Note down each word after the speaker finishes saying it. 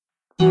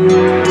Hi,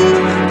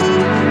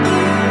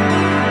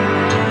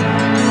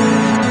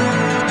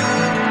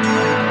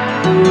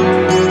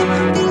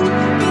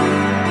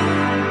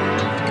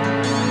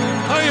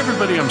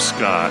 everybody. I'm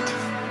Scott.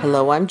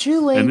 Hello, I'm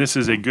Julie. And this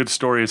is a Good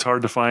Story is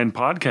Hard to Find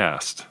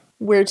podcast,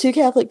 where two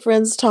Catholic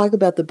friends talk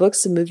about the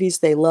books and movies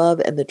they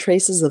love and the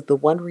traces of the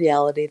one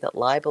reality that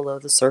lie below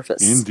the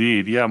surface.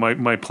 Indeed. Yeah,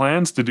 my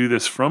plans to do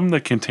this from the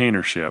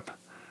container ship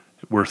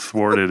were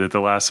thwarted at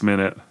the last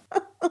minute.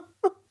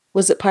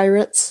 Was it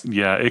pirates?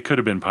 Yeah, it could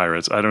have been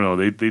pirates. I don't know.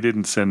 They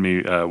didn't send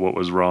me what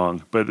was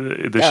wrong. But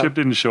the ship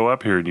didn't show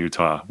up here in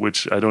Utah,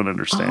 which I don't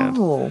understand.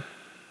 Oh,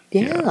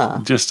 yeah.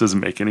 It just doesn't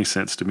make any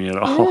sense to me at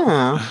all.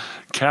 Yeah.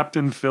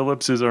 Captain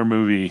Phillips is our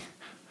movie.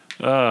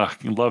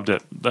 Loved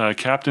it.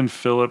 Captain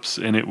Phillips,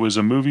 and it was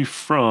a movie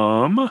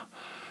from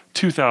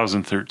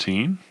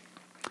 2013,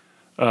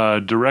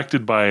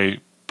 directed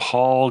by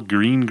Paul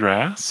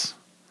Greengrass.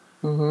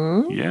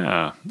 Mm-hmm.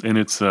 Yeah, and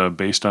it's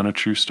based on a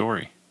true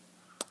story.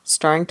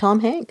 Starring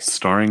Tom Hanks.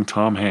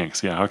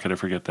 Yeah, how could I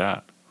forget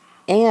that?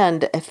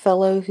 And a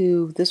fellow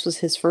who, this was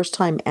his first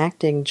time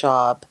acting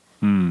job,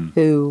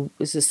 who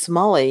is a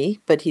Somali,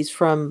 but he's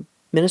from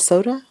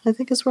Minnesota, I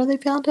think is where they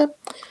found him.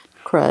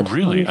 Crud.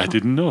 Really? I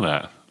didn't know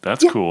that.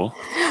 That's cool.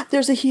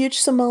 There's a huge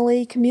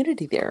Somali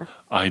community there.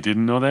 I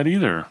didn't know that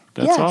either.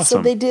 That's awesome.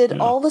 So they did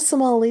all the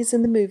Somalis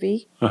in the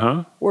movie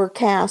were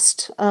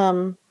cast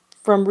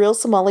from real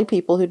Somali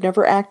people who'd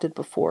never acted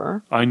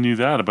before. I knew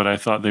that, but I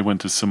thought they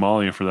went to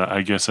Somalia for that.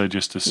 I guess I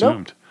just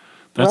assumed. Nope.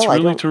 That's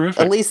really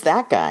terrific. At least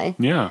that guy.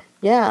 Yeah.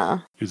 Yeah.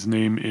 His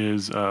name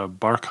is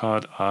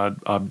Barkhad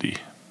Abdi.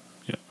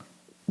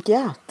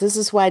 Yeah, this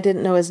is why I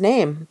didn't know his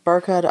name.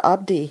 Barkhad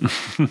Abdi.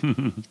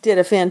 Did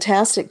a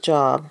fantastic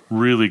job.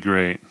 Really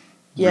great.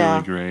 Yeah.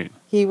 Really great.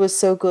 He was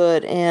so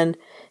good, and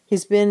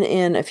he's been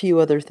in a few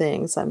other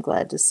things I'm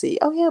glad to see.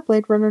 Oh, yeah,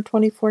 Blade Runner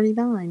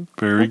 2049.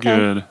 Very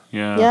good.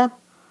 Yeah. Yeah.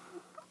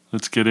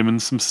 Let's get him in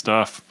some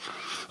stuff.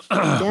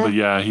 But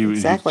yeah, he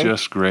was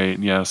just great.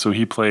 Yeah, so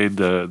he played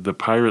the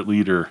pirate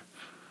leader,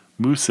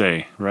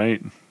 Muse,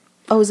 right?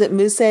 Oh, is it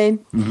Muse?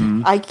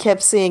 Mm-hmm. I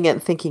kept seeing it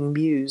and thinking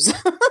Muse.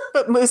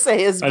 But Muse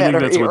is better. I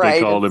think that's what they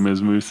called him,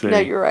 is Muse. No,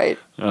 you're right.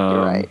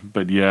 You're right.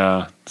 But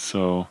yeah,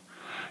 so...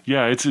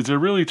 Yeah, it's a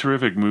really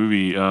terrific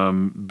movie,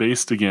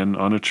 based again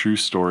on a true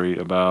story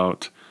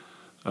about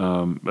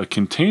a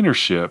container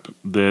ship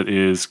that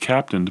is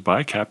captained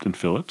by Captain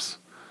Phillips,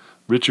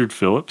 Richard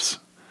Phillips,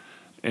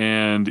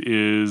 and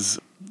is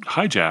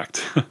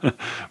hijacked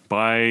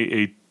by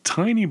a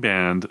tiny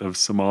band of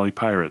Somali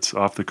pirates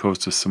off the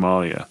coast of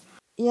Somalia.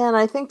 Yeah, and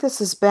I think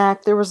this is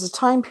back. There was a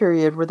time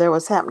period where that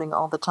was happening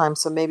all the time,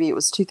 so maybe it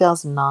was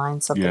 2009,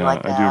 something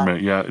like that. Yeah, I do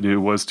remember. Yeah, it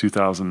was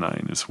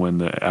 2009 is when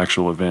the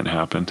actual event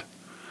happened.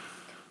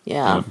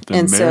 Yeah. The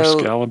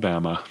Maersk,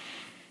 Alabama.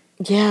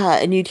 Yeah,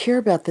 and you'd hear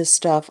about this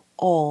stuff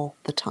all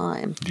the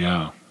time.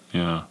 Yeah,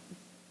 yeah.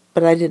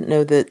 But I didn't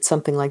know that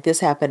something like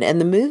this happened.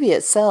 And the movie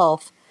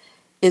itself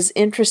is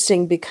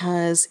interesting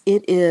because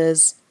it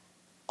is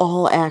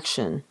all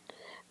action.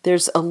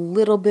 There's a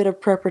little bit of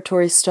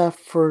preparatory stuff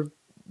for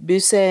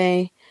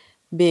Buse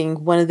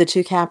being one of the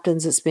two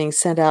captains that's being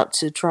sent out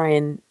to try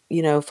and,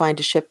 find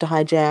a ship to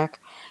hijack.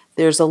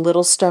 There's a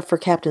little stuff for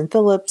Captain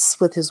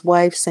Phillips with his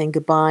wife saying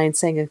goodbye and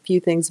saying a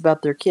few things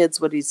about their kids,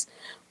 what he's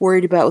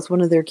worried about with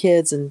one of their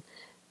kids, and,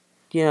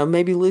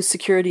 maybe lose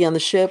security on the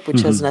ship,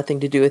 which has nothing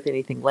to do with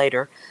anything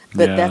later.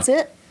 But that's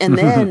it. And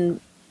then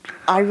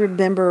I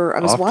remember I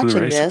was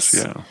watching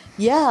this.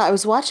 Yeah, I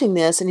was watching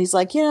this, and he's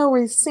like,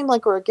 we seem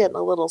like we're getting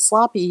a little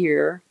sloppy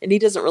here. And he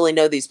doesn't really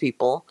know these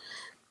people.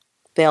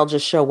 They all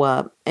just show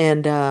up.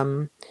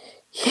 And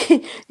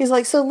he's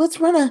like, so let's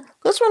run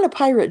a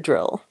pirate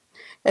drill.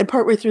 And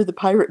partway through the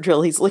pirate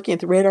drill, he's looking at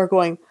the radar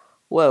going,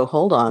 whoa,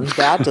 hold on,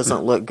 that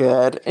doesn't look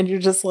good. And you're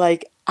just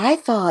like, I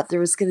thought there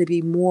was going to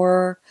be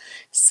more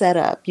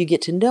setup. You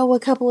get to know a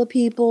couple of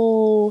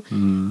people.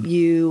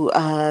 You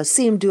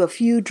see them do a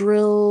few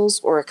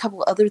drills or a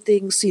couple of other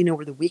things so you know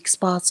where the weak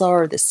spots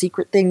are, the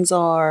secret things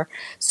are.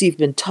 So you've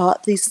been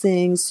taught these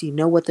things, so you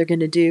know what they're going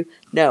to do.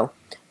 No,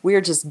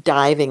 we're just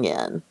diving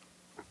in.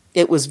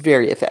 It was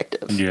very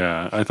effective.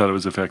 Yeah, I thought it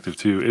was effective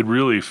too. It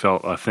really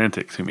felt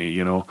authentic to me,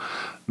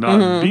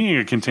 Not being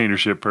a container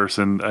ship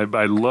person,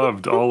 I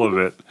loved all of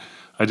it.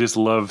 I just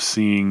love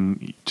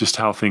seeing just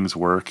how things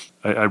work.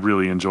 I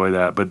really enjoy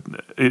that, but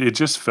it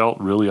just felt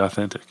really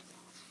authentic.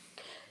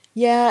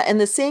 Yeah,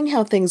 and the seeing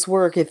how things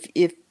work,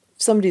 if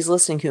somebody's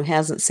listening who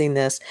hasn't seen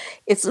this,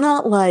 it's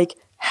not like,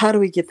 how do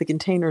we get the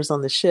containers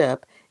on the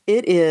ship?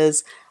 It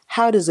is,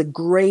 how does a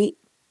great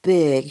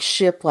big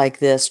ship like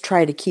this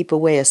try to keep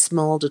away a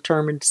small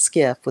determined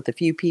skiff with a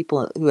few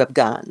people who have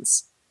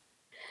guns?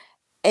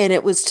 And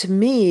it was, to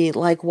me,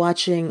 like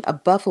watching a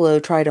buffalo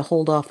try to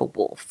hold off a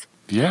wolf.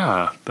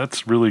 Yeah,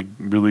 that's really,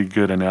 really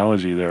good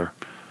analogy there.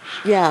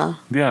 Yeah.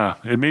 Yeah,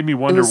 it made me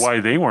wonder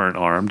why they weren't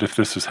armed if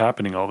this was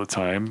happening all the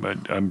time.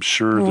 But I'm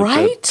sure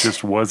that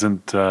just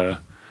wasn't...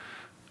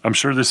 I'm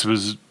sure this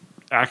was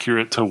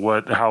accurate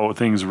to how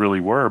things really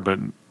were, but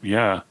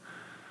yeah.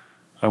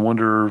 I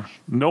wonder,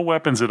 no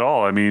weapons at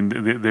all. I mean,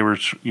 they were,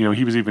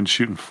 he was even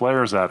shooting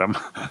flares at them.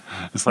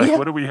 It's like, Yeah,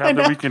 what do we I have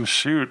that know. we can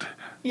shoot?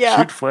 Yeah.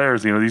 Shoot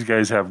flares. These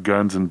guys have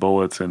guns and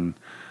bullets, and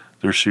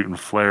they're shooting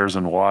flares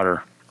and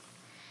water.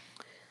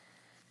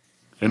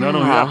 And not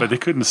only that, but Ah, they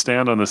couldn't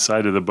stand on the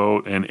side of the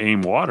boat and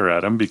aim water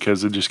at them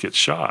because it just gets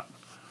shot.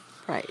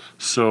 right.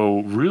 So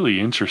really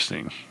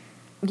interesting.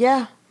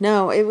 Yeah.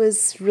 No, it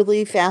was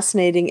really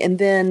fascinating. And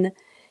then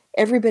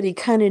everybody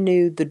kind of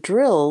knew the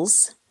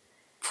drills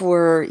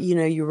for,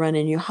 you run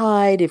and you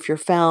hide. If you're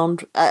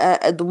found,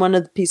 one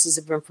of the pieces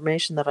of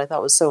information that I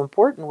thought was so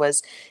important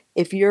was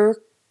if you're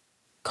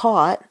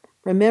caught,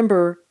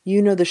 remember,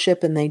 you know the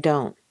ship and they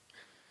don't.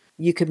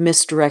 You could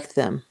misdirect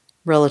them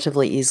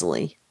relatively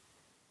easily.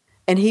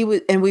 And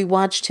we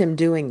watched him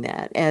doing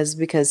that as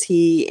because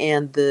he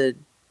and the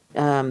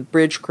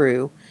bridge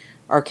crew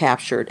are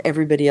captured.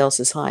 Everybody else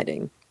is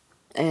hiding.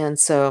 And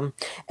so,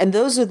 and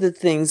those are the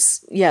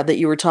things, yeah, that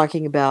you were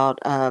talking about,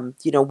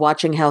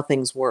 watching how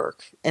things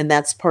work. And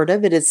that's part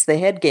of it. It's the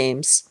head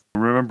games.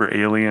 Remember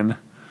Alien?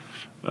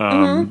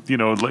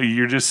 Mm-hmm.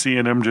 You're just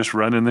seeing them just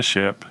running the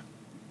ship.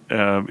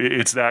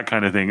 It's that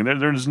kind of thing.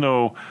 And there's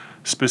no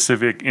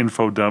specific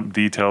info dump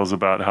details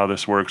about how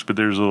this works, but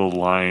there's little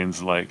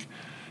lines like,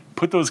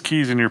 put those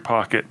keys in your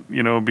pocket,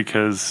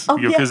 because Oh,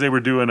 yeah. because they were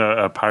doing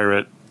a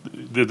pirate.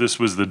 This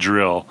was the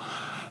drill,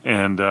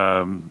 and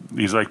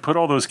he's like, put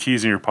all those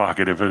keys in your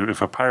pocket.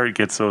 If a pirate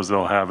gets those,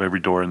 they'll have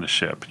every door in the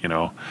ship,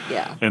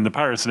 Yeah. And the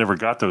pirates never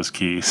got those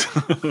keys,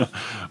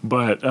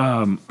 but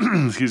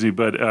excuse me,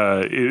 but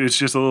it's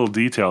just a little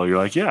detail. You're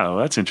like, yeah, well,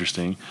 that's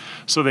interesting.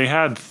 So they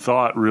had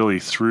thought really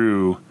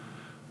through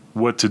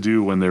what to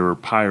do when they were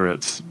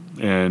pirates,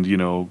 and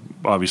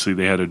obviously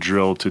they had a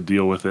drill to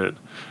deal with it.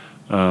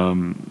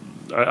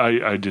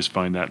 I just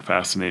find that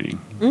fascinating.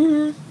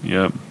 Mm-hmm.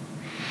 Yep.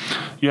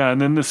 Yeah,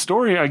 and then the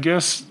story, I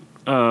guess,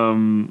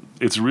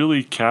 it's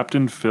really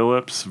Captain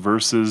Phillips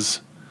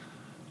versus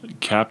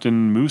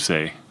Captain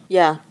Mousse.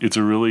 Yeah. It's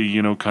a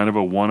really, kind of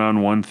a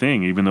one-on-one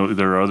thing, even though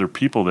there are other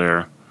people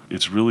there.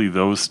 It's really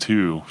those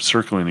two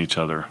circling each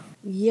other.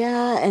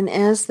 Yeah. And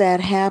as that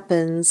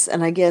happens,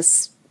 and I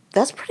guess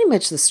that's pretty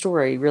much the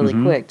story, really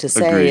Mm-hmm. quick to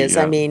say, Agree, is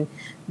I yeah. mean,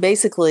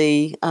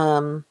 basically,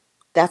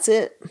 that's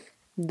it.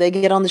 They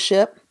get on the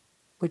ship,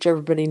 which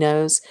everybody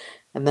knows,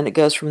 and then it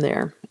goes from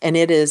there. And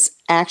it is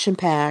action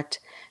packed,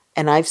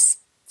 and I've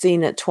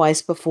seen it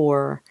twice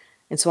before,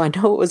 and so I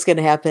know what was going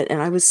to happen,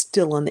 and I was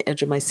still on the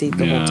edge of my seat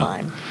the whole Yeah.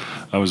 time.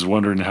 I was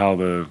wondering how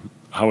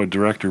a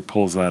director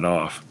pulls that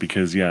off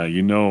because, yeah,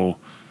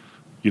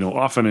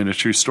 often in a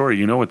true story,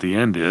 you know what the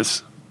end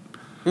is.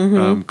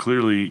 Mm-hmm.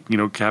 Clearly,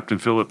 Captain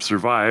Phillips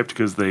survived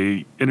because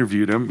they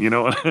interviewed him,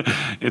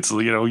 it's,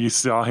 you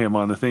saw him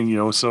on the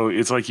thing, so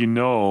it's like,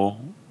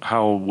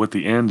 what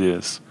the end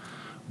is,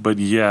 but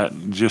yet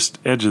just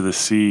edge of the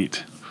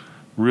seat,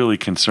 really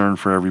concerned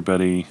for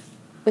everybody.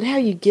 But how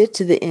you get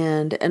to the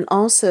end, and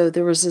also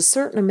there was a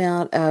certain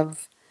amount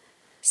of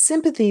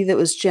sympathy that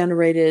was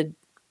generated,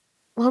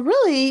 well,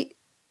 really,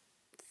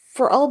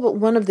 for all but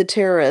one of the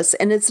terrorists.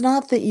 And it's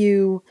not that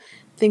you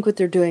think what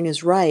they're doing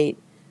is right,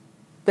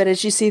 but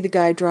as you see the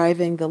guy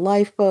driving the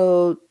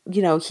lifeboat,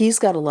 he's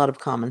got a lot of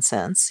common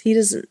sense. He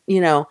doesn't,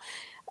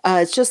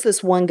 it's just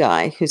this one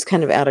guy who's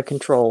kind of out of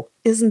control.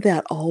 Isn't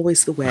that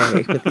always the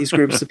way with these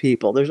groups of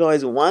people? There's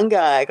always one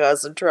guy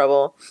causing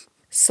trouble.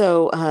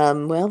 So,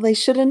 well, they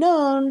should have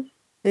known.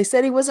 They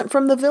said he wasn't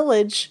from the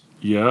village.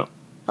 Yep.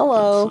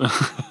 Hello.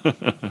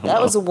 That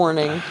was Well, a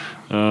warning.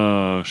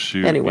 oh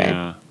shoot, Anyway.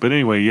 yeah. But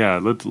anyway, yeah.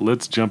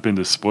 Let's jump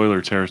into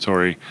spoiler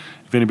territory.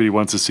 If anybody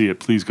wants to see it,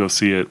 please go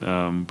see it.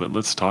 But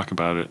let's talk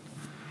about it.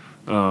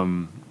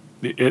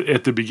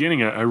 At the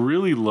beginning, I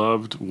really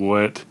loved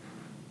what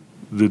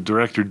the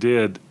director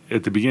did.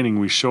 At the beginning,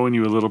 we showing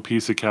you a little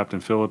piece of Captain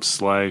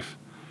Phillips' life,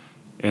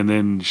 and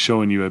then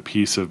showing you a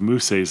piece of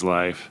Mousse's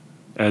life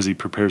as he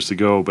prepares to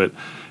go. But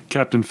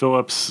Captain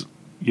Phillips,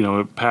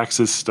 packs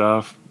his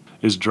stuff,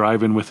 is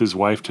driving with his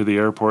wife to the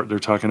airport. They're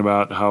talking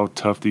about how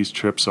tough these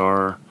trips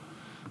are,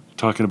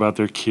 talking about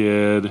their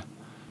kid.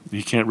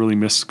 He can't really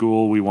miss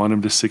school. We want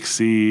him to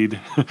succeed,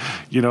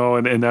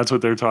 and that's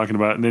what they're talking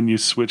about. And then you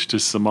switch to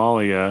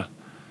Somalia,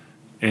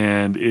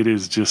 and it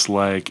is just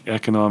like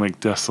economic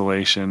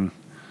desolation.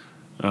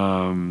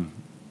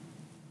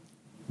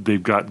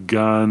 They've got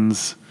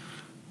guns.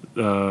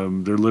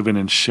 They're living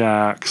in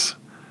shacks.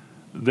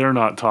 They're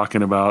not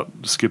talking about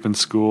skipping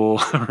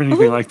school or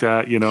anything like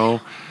that,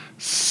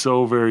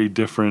 So very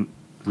different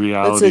It's a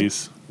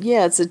realities.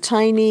 yeah, it's a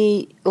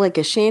tiny like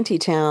a shanty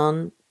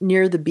town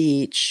near the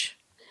beach.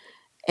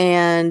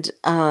 And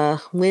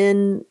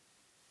when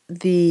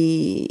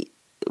the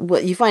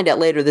what you find out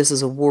later, this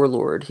is a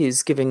warlord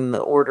who's giving the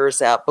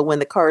orders out. But when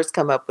the cars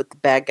come up with the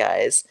bad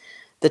guys,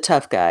 the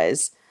tough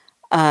guys,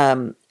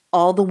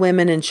 all the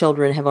women and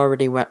children have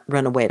already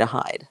run away to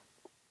hide.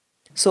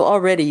 So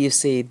already you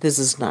see this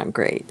is not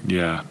great.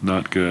 Yeah,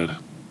 not good.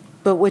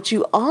 But what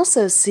you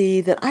also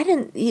see that I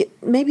didn't,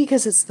 maybe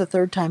because it's the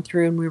third time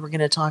through and we were going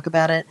to talk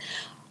about it,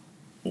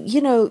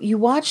 you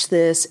watch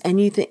this and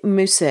you think,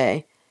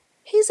 Mousse,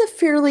 He's a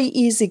fairly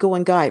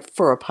easygoing guy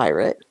for a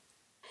pirate.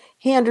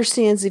 He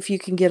understands if you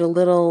can get a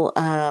little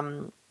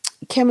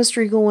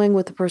chemistry going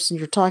with the person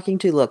you're talking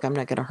to. Look, I'm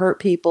not going to hurt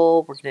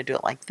people. We're going to do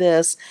it like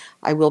this.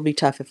 I will be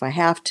tough if I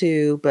have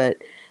to,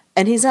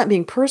 and he's not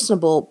being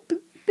personable,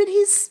 but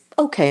he's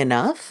okay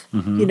enough,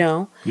 you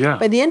know. Yeah.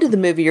 By the end of the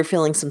movie, you're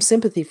feeling some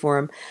sympathy for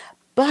him,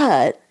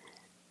 but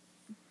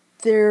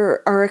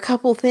there are a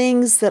couple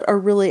things that are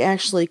really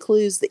actually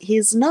clues that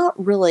he's not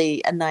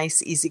really a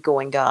nice,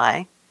 easygoing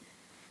guy,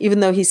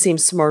 even though he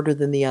seems smarter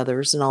than the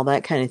others and all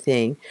that kind of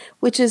thing,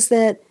 which is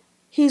that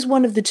he's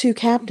one of the two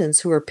captains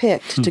who are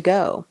picked to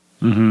go.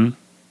 Mm-hmm.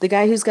 The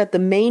guy who's got the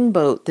main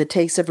boat that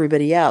takes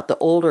everybody out, the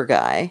older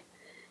guy,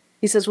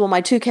 he says, well, my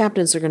two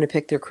captains are going to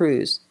pick their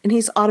crews. And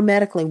he's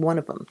automatically one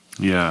of them.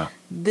 Yeah.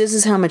 This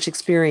is how much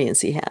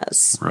experience he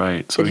has.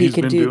 Right. So he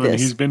can do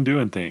this. He's been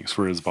doing things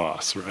for his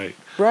boss, right?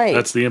 Right.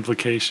 That's the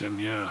implication,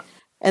 yeah.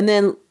 And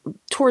then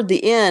toward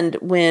the end,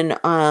 when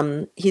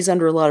he's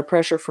under a lot of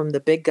pressure from the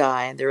big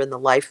guy and they're in the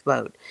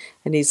lifeboat,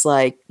 and he's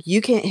like,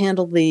 you can't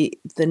handle the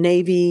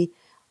Navy.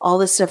 All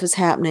this stuff is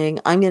happening.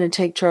 I'm going to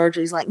take charge.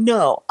 And he's like,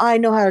 no, I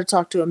know how to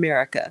talk to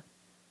America.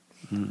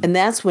 And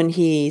that's when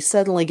he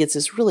suddenly gets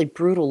this really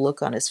brutal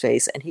look on his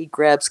face, and he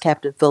grabs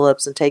Captain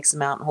Phillips and takes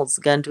him out and holds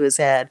the gun to his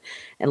head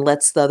and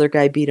lets the other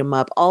guy beat him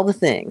up, all the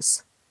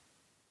things.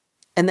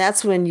 And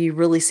that's when you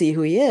really see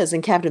who he is.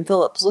 And Captain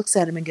Phillips looks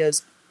at him and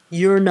goes,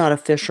 you're not a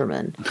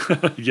fisherman.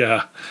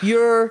 Yeah.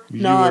 You're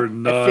not a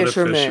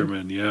fisherman. A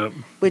fisherman, yep.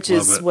 Which Love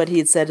is it. what he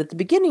had said at the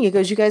beginning. He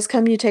goes, you guys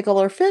come, you take all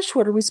our fish.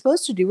 What are we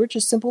supposed to do? We're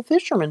just simple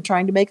fishermen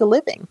trying to make a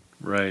living.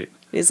 Right.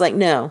 He's like,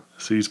 no.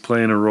 So he's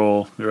playing a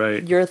role,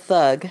 right? You're a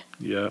thug.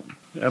 Yeah,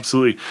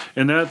 absolutely.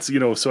 And that's,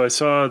 so I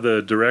saw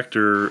the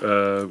director,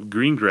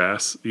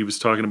 Greengrass. He was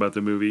talking about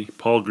the movie,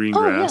 Paul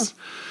Greengrass.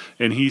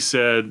 And he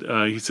said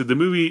the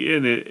movie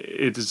in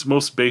its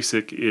most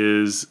basic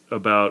is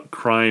about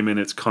crime and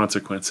its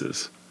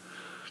consequences.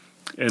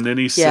 And then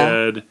he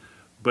said,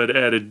 but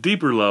at a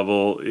deeper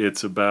level,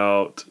 it's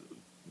about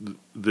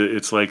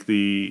it's like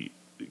the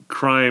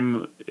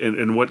crime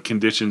and what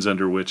conditions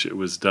under which it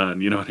was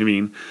done. You know what I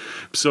mean?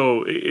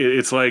 So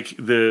it's like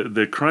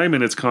the crime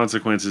and its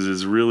consequences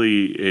is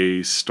really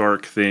a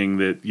stark thing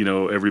that,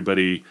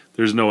 everybody,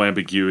 there's no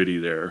ambiguity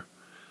there.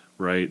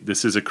 Right?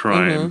 This is a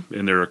crime,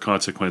 and there are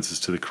consequences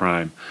to the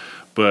crime.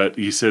 But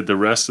he said the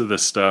rest of the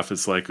stuff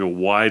is like,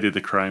 why did the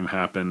crime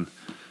happen,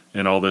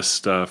 and all this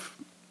stuff.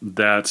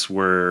 That's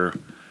where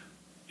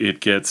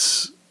it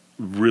gets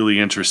really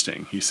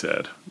interesting. He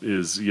said,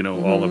 is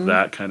all of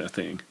that kind of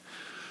thing.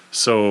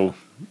 So,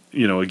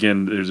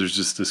 again, there's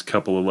just this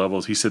couple of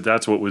levels. He said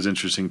that's what was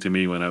interesting to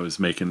me when I was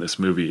making this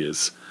movie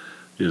is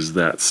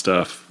that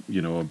stuff,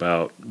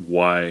 about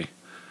why,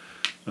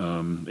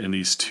 and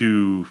these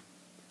two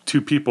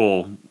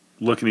people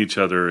looking at each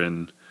other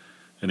and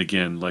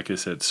again, like I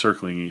said,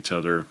 circling each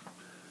other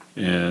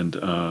and,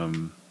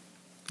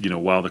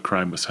 while the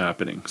crime was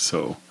happening.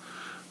 So,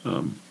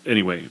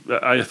 anyway,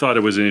 I thought it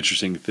was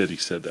interesting that he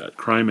said that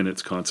crime and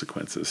its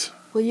consequences.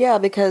 Well, yeah,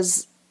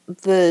 because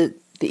the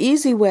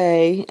easy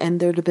way, and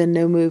there'd have been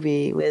no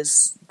movie,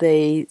 is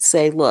they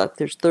say, look,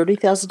 there's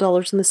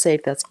 $30,000 in the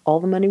safe. That's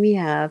all the money we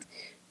have.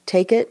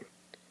 Take it.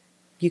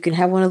 You can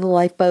have one of the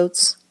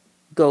lifeboats.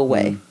 Go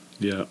away.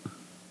 Yeah.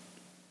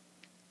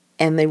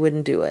 And they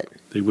wouldn't do it.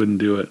 They wouldn't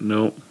do it,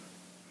 no.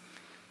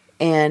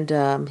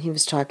 And he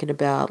was talking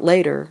about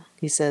later,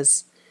 he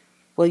says,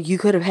 well, you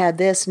could have had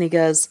this. And he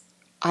goes,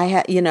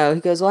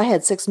 he goes, well, I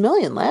had $6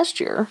 million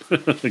last year.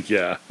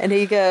 Yeah. And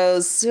he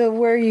goes, so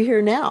where are you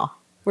here now?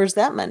 Where's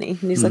that money?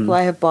 And he's like, well,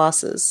 I have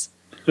bosses.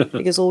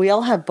 He goes, well, we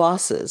all have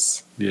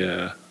bosses.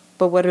 Yeah.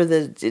 But what are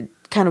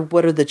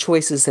the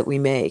choices that we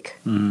make?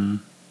 And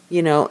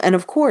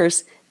of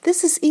course,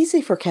 this is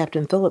easy for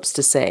Captain Phillips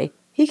to say.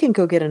 He can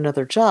go get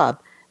another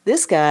job.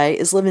 This guy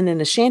is living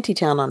in a shanty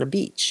town on a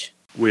beach.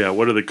 Well, yeah,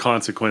 what are the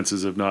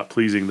consequences of not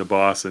pleasing the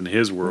boss in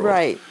his world?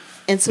 Right.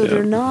 And so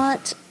they're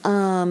not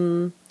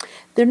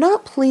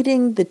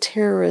pleading the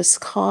terrorist's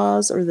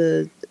cause or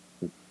the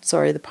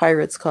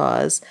pirate's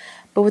cause,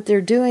 but what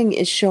they're doing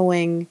is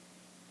showing,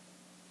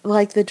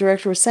 like the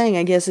director was saying,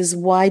 I guess, is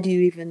why do you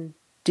even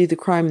do the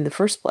crime in the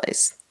first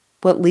place?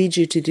 What leads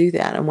you to do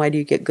that, and why do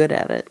you get good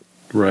at it?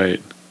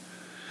 Right.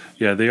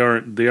 Yeah, they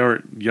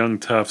aren't young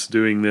toughs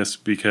doing this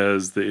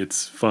because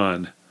it's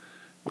fun,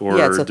 or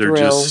they're thrill.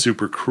 Just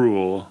super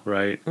cruel,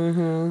 right?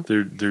 Mm-hmm.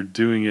 They're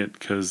doing it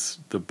because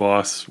the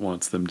boss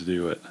wants them to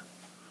do it.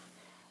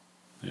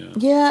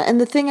 Yeah,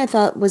 and the thing I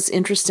thought was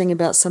interesting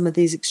about some of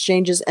these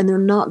exchanges, and they're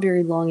not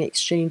very long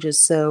exchanges,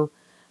 so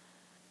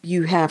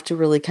you have to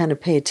really kind of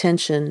pay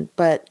attention.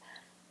 But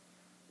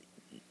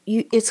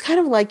it's kind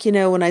of like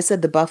when I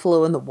said the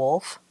buffalo and the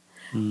wolf.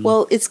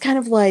 Well, it's kind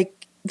of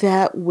like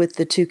that with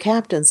the two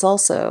captains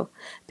also,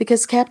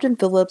 because Captain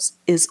Phillips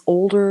is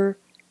older,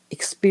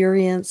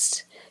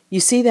 experienced. You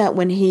see that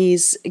when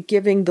he's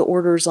giving the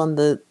orders on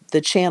the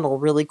channel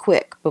really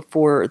quick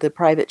before the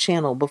private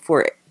channel,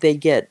 before they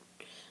get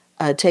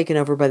taken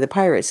over by the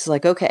pirates. He's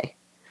like, okay,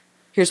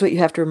 here's what you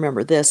have to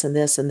remember, this and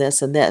this and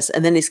this and this.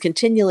 And then he's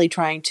continually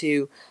trying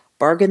to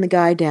bargain the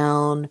guy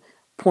down,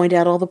 point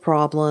out all the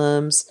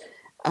problems,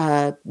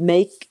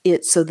 make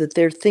it so that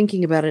they're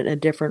thinking about it in a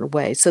different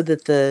way, so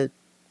that the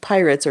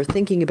pirates are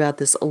thinking about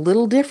this a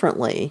little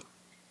differently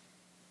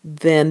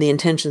than the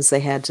intentions they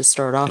had to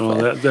start off Oh,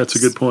 with. that's a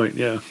good point.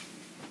 Yeah.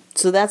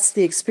 So that's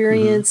the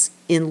experience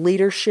in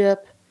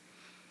leadership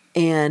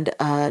and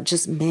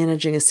just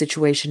managing a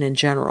situation in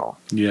general.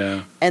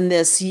 Yeah. And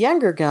this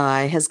younger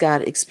guy has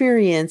got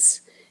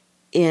experience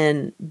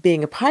in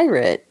being a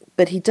pirate,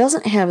 but he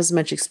doesn't have as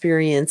much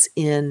experience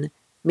in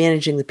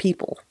managing the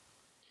people.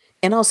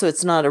 And also,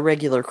 it's not a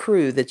regular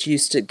crew that's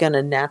used to going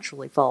to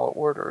naturally follow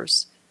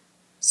orders.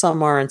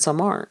 Some are and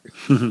some aren't.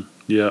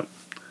 Yeah.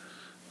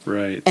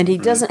 Right. And he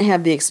Right. doesn't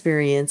have the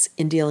experience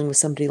in dealing with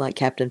somebody like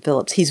Captain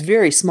Phillips. He's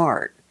very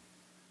smart,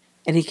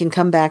 and he can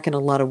come back in a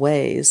lot of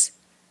ways,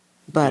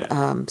 but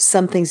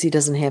some things he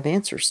doesn't have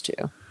answers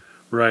to.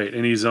 Right,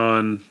 and he's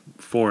on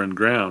foreign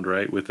ground,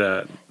 right, with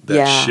that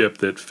Yeah. ship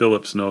that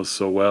Phillips knows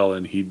so well,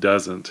 and he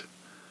doesn't.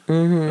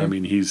 I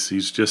mean,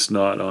 he's just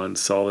not on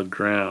solid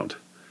ground.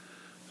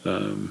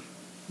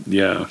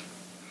 Yeah,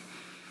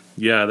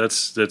 yeah,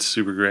 that's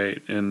super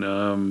great, and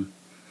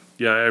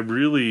yeah, I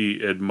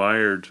really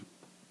admired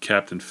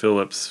Captain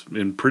Phillips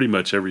in pretty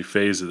much every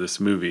phase of this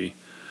movie.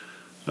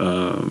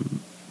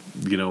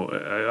 You know,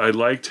 I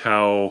liked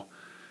how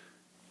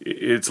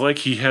it's like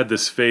he had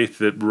this faith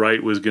that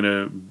right was going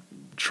to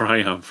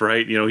triumph,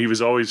 right? You know, he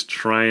was always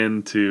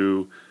trying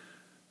to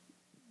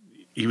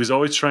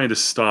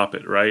stop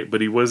it, right? But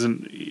he was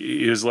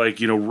like,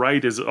 you know,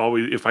 right is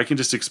always, if I can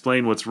just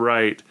explain what's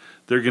right,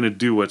 they're going to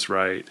do what's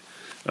right.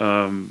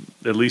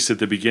 At least at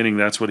the beginning,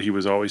 that's what he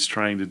was always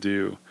trying to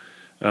do.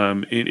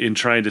 In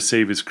trying to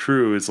save his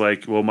crew, is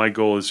like, well, my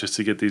goal is just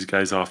to get these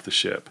guys off the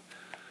ship.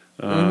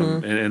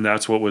 And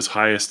that's what was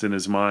highest in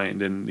his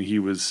mind. And he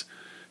was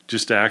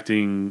just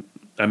acting,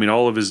 I mean,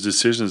 all of his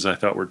decisions I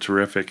thought were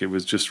terrific. It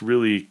was just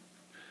really,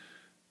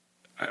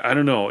 I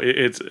don't know.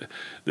 There's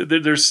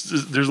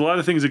a lot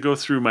of things that go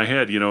through my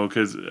head, you know,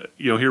 because,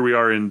 you know, here we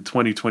are in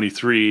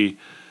 2023,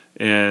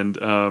 and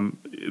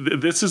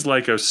this is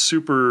like a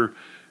super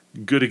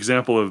good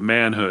example of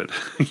manhood.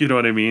 You know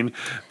what I mean?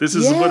 This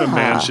is what a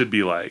man should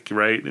be like,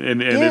 right?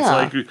 And it's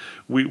like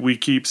we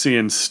keep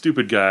seeing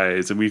stupid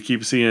guys, and we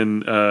keep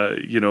seeing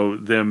you know,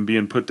 them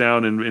being put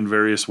down in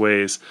various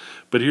ways.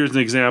 But here's an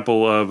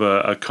example of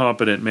a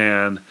competent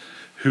man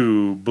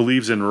who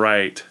believes in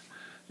right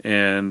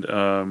and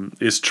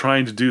is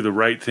trying to do the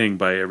right thing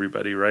by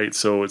everybody, right?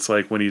 So it's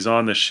like when he's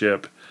on the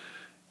ship,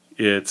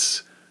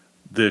 it's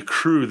the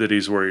crew that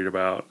he's worried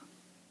about.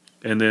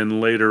 And then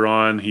later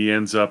on, he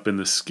ends up in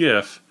the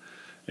skiff,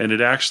 and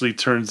it actually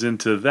turns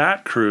into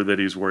that crew that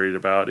he's worried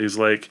about. He's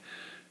like,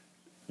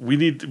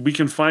 we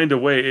can find a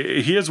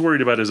way. He is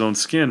worried about his own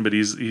skin, but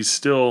he's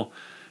still,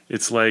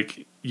 it's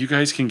like, you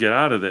guys can get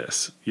out of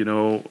this, you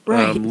know,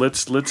 Right.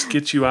 let's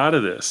get you out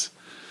of this.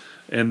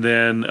 And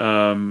then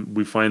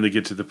we finally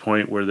get to the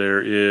point where there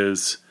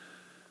is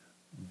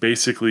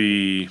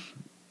basically,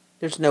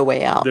 There's no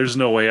way out. there's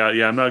no way out.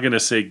 Yeah, I'm not going to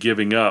say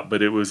giving up,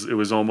 but it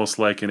was almost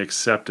like an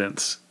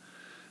acceptance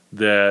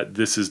that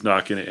this is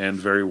not going to end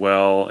very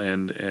well,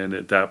 and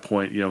at that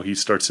point, you know, he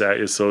starts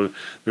at, so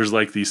there's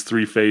like these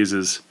three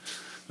phases,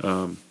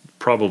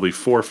 probably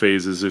four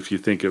phases if you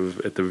think of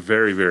at the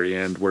very, very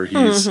end, where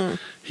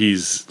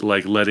he's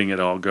like letting it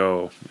all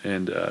go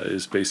and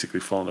is basically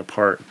falling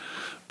apart.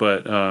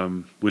 But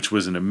which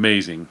was an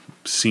amazing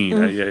scene.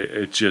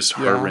 It's just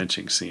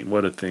heart-wrenching scene.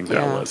 What a thing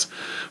that was.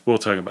 We'll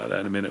talk about that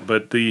in a minute.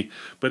 But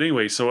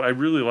anyway, so I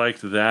really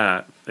liked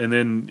that. And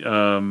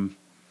then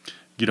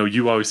you know,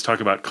 you always talk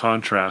about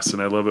contrast,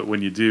 and I love it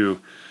when you do.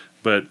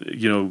 But,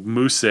 you know,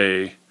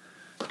 Muse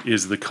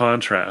is the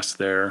contrast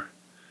there,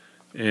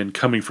 and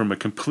coming from a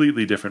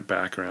completely different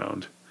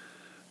background,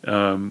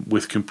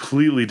 with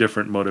completely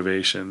different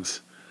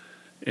motivations.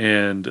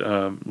 And,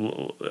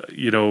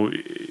 you know,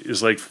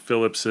 it's like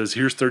Phillips says,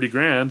 here's 30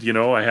 grand, you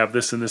know, I have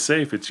this in the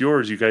safe. It's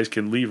yours. You guys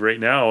can leave right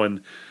now,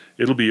 and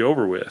it'll be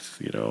over with,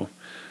 you know.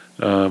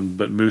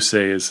 But Muse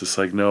is just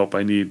like, nope,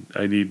 I need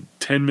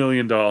 $10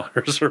 million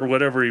or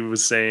whatever he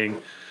was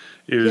saying.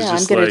 It was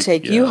just I'm going like, to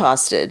take you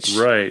hostage.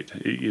 Right.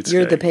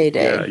 You're the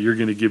payday. Yeah, you're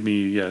going to give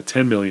me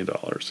 $10 million.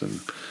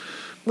 And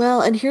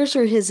Well, and here's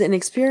where his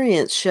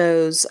inexperience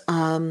shows,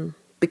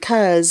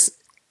 because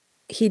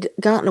he'd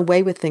gotten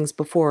away with things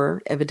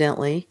before,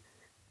 evidently,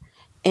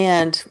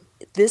 and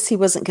this he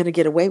wasn't going to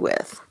get away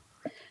with.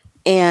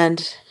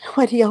 And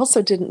what he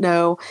also didn't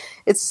know,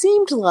 it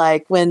seemed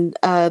like when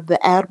the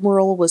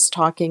admiral was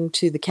talking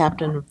to the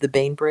captain of the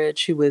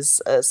Bainbridge, who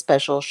was a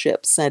special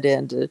ship sent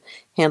in to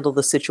handle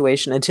the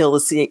situation until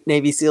the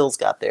Navy SEALs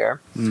got there,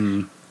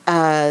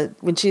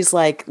 when she's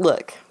like,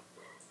 look,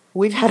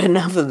 we've had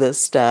enough of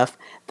this stuff.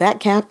 That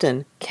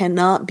captain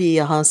cannot be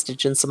a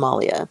hostage in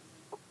Somalia.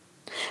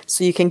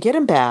 So you can get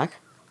him back,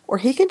 or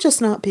he can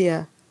just not be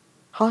a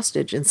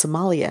hostage in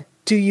Somalia.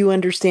 Do you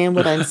understand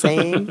what I'm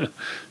saying?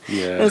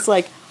 yeah. It's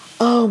like,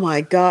 oh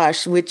my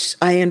gosh, which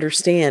I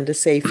understand to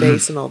save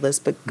face and all this,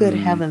 but good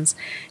heavens.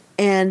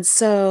 And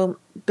so,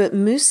 but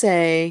Muse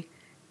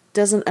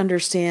doesn't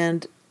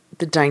understand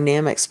the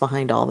dynamics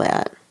behind all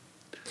that.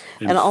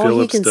 And And all he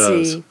Phillips can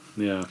does. see,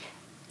 Yeah.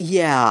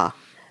 yeah,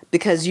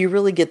 because you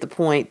really get the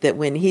point that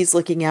when he's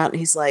looking out and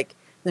he's like,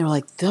 they're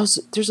like,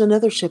 there's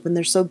another ship and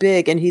they're so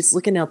big. And he's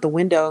looking out the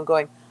window and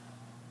going,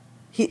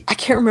 I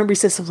can't remember, he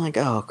says something like,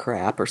 oh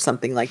crap, or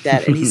something like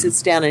that. And he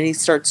sits down and he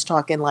starts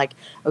talking like,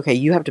 okay,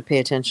 you have to pay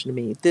attention to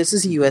me. This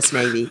is the U.S.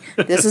 Navy.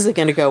 This isn't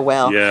going to go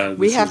well. Yeah.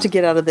 We have to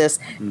get out of this.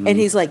 And Mhm.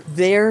 he's like,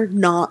 they're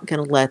not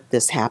going to let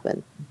this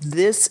happen.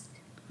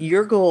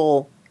 Your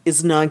goal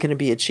is not going to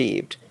be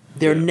achieved.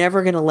 They're Yeah.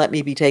 never going to let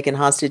me be taken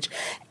hostage.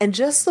 And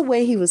just the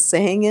way he was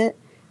saying it,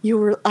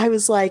 I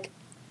was like,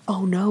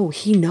 oh no,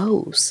 he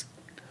knows.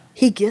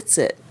 He gets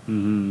it.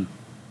 Mhm.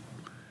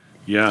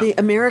 Yeah. The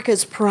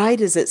America's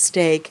pride is at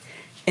stake,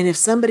 and if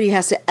somebody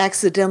has to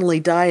accidentally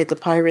die at the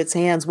pirates'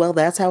 hands, well,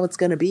 that's how it's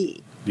going to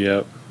be.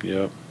 Yep.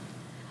 Yep.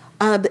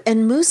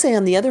 And Muse,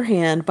 on the other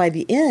hand, by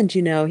the end,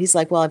 he's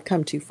like, well, I've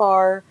come too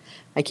far.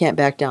 I can't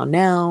back down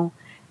now.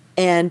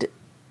 And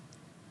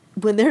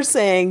when they're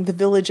saying the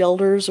village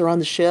elders are on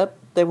the ship,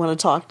 they want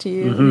to talk to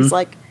you, and he's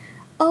like,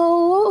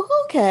 oh,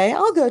 okay,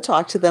 I'll go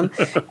talk to them.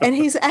 And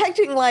he's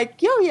acting like,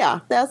 oh, yeah,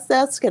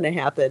 that's going to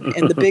happen.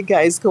 And the big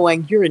guy's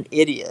going, you're an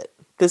idiot.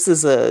 This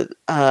is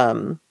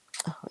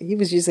he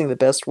was using the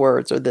best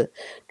words, or the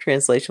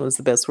translation was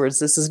the best words.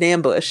 This is an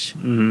ambush.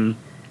 Mhm.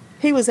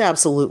 He was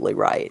absolutely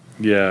right.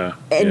 Yeah.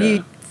 And yeah.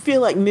 you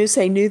feel like Muse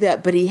knew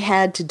that, but he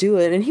had to do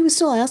it. And he was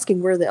still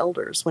asking where are the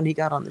elders when he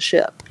got on the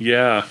ship.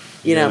 Yeah.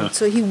 You know, yeah.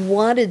 so he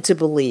wanted to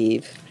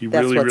believe He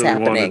that's really, what's really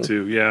happening. wanted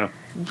to. Yeah.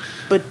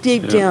 But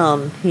deep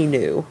down, he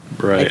knew.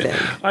 Right. I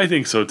think. I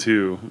think so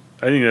too.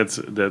 I think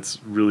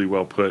that's really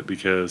well put,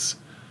 because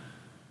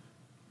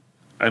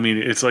I mean,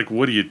 it's like,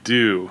 what do you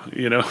do?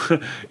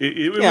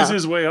 It was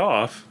his way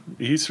off.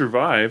 He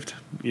survived.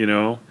 I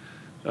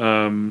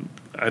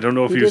don't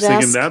know if he was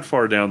thinking that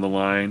far down the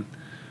line,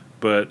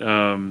 but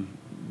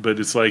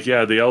it's like,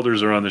 yeah, the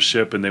elders are on the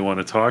ship and they want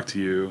to talk to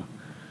you.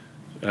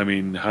 I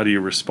mean, how do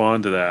you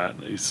respond to that?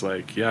 It's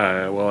like,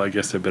 yeah, well, I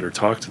guess I better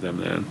talk to them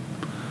then.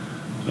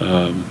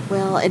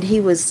 Well, and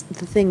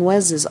the thing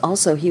is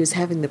also he was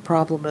having the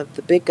problem of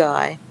the big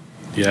guy.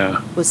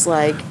 Yeah. Was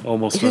like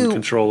almost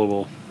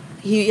uncontrollable.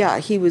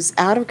 He was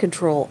out of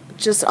control,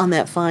 just on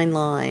that fine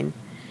line.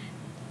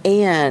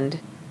 And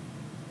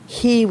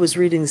he was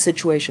reading the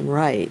situation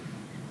right.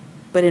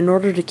 But in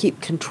order to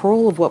keep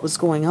control of what was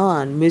going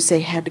on, Muse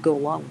had to go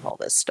along with all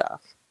this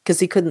stuff,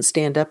 because he couldn't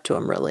stand up to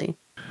him, really.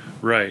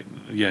 Right.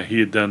 Yeah, he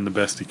had done the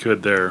best he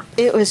could there.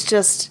 It was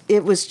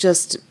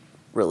just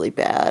really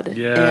bad.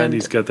 Yeah, and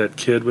he's got that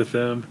kid with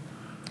them.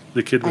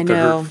 The kid with the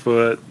hurt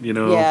foot,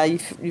 Yeah,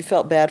 you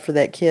felt bad for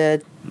that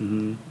kid.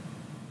 Mm-hmm.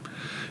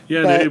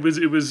 Yeah, but it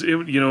was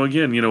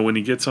again, when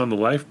he gets on the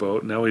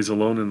lifeboat, now he's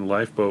alone in the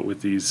lifeboat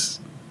with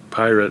these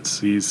pirates.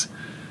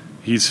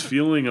 He's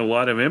feeling a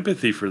lot of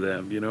empathy for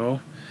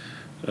them,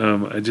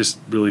 I just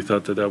really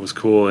thought that was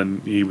cool,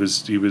 and he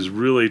was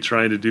really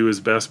trying to do his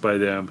best by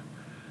them,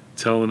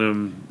 telling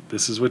them,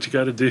 this is what you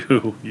got to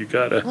do. You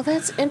got to. Well,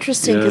 that's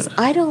interesting, because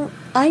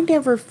I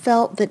never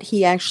felt that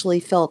he actually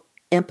felt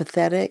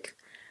empathetic.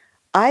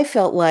 I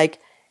felt like,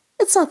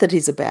 it's not that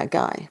he's a bad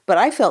guy, but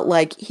I felt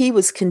like he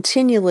was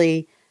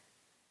continually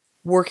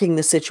working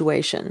the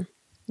situation,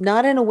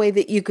 not in a way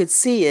that you could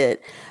see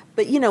it,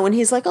 but when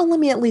he's like, oh, let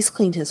me at least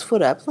clean his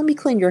foot up, let me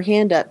clean your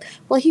hand up.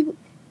 Well,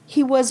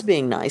 he was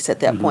being nice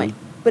at that point,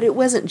 but it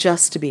wasn't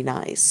just to be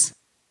nice.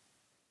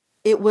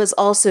 It was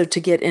also to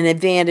get an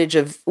advantage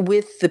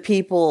with the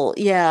people.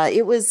 Yeah,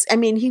 it was. I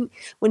mean,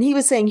 when he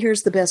was saying,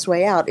 here's the best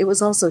way out, it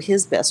was also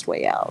his best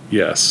way out.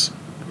 Yes,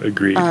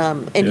 agreed.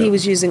 He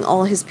was using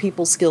all his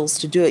people skills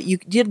to do it. You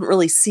didn't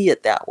really see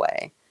it that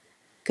way,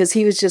 because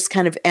he was just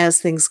kind of,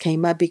 as things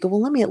came up, he go,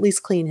 well, let me at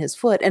least clean his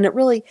foot. And it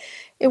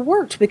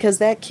worked, because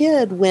that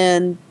kid,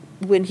 when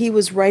he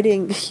was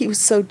writing, he was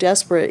so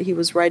desperate, he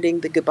was writing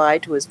the goodbye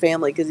to his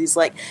family, because he's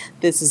like,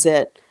 this is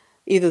it.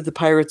 Either the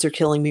pirates are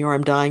killing me or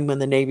I'm dying when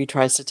the Navy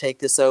tries to take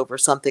this over.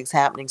 Something's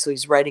happening. So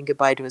he's writing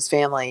goodbye to his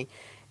family.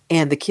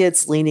 And the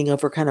kid's leaning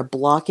over, kind of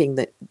blocking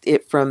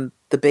it from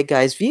the big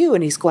guy's view.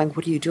 And he's going,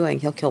 what are you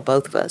doing? He'll kill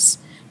both of us.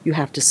 You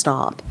have to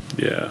stop.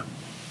 Yeah.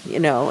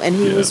 And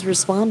he was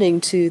responding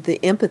to the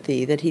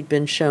empathy that he'd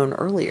been shown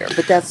earlier.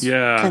 But that's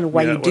kind of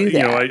why you do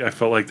that. I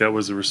felt like that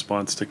was a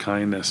response to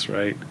kindness,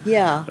 right?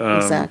 Yeah,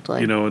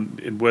 exactly.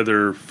 And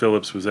whether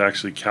Phillips was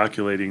actually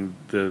calculating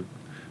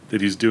that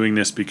he's doing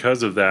this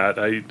because of that,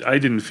 I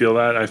didn't feel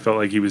that. I felt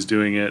like he was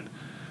doing it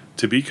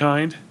to be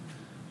kind.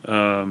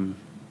 Again,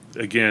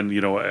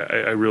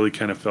 I really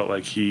kind of felt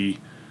like he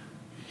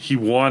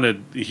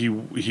wanted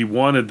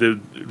the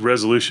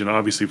resolution,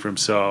 obviously, for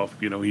himself.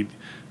 He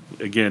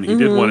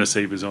did want to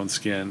save his own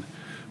skin,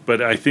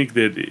 but I think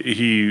that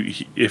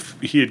if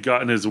he had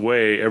gotten his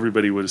way,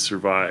 everybody would have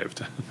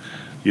survived.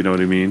 You know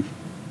what I mean?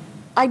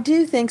 I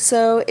do think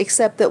so,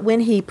 except that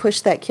when he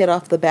pushed that kid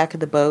off the back of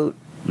the boat,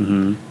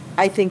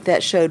 I think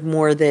that showed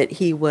more that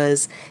he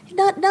was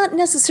not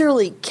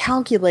necessarily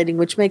calculating,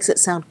 which makes it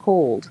sound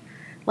cold.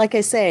 like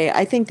I say,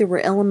 I think there were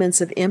elements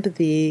of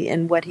empathy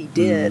in what he Mm,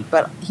 did,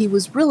 but he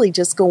was really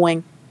just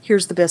going,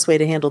 here's the best way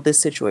to handle this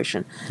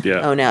situation. yeah.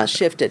 Oh, now it's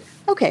shifted.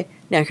 Okay,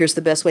 now here's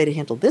the best way to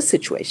handle this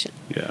situation.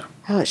 Yeah.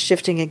 Oh, it's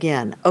shifting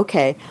again.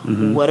 Okay,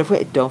 Mm-hmm. what if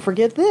we don't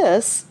forget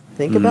this?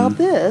 Think about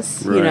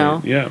this,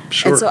 Right. Yeah. And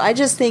Sure. so I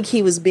just think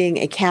he was being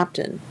a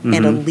captain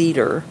and a Mm-hmm.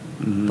 leader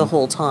Mm-hmm. the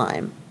whole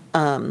time.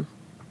 And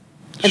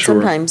Sure.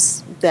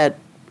 sometimes that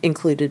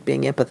included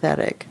being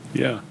empathetic.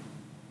 Yeah.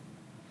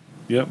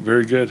 Yep.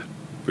 Very good.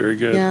 Very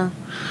good. Yeah.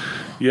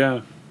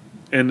 Yeah.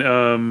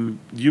 And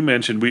you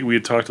mentioned we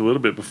had talked a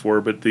little bit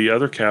before, but the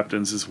other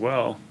captains as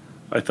well.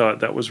 I thought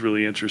that was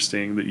really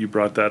interesting that you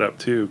brought that up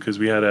too, because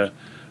we had a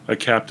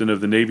captain of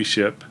the Navy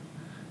ship,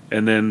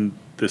 and then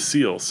the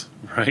SEALs,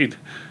 right?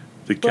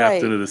 The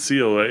captain Right. of the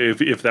SEAL.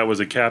 If that was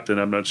a captain,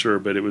 I'm not sure,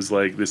 but it was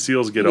like the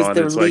SEALs He get was on.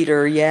 their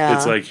leader. It's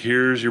Yeah. like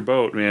here's your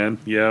boat, man.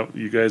 Yeah,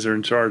 you guys are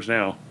in charge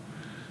now.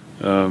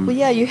 Well,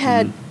 yeah,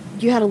 Mhm.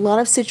 you had a lot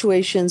of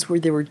situations where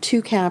there were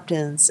two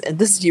captains, and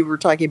this you were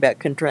talking about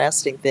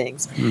contrasting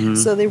things. Mhm.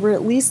 So they were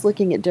at least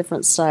looking at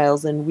different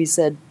styles, and we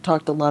said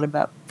talked a lot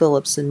about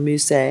Phillips and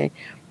Musset.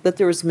 But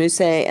there was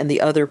Musset and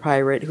the other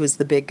pirate who was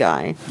the big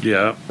guy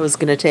Yeah. who was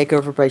going to take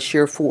over by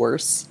sheer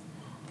force.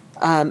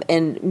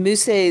 And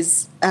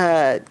Musset's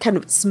kind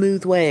of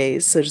smooth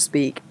ways, so to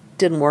speak,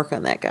 didn't work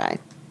on that guy.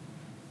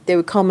 They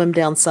would calm him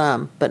down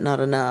some, but not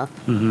enough.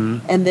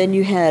 Mhm. And then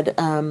you had,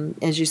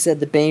 as you said,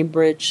 the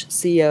Bainbridge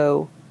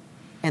CO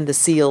and the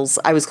SEALs.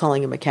 I was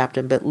calling him a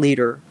captain, but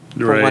leader,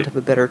 for want Right. of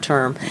a better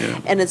term. Yeah.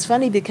 And it's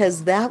funny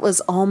because that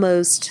was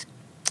almost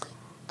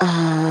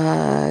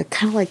kind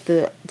of like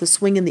the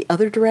swing in the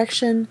other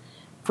direction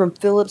from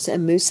Phillips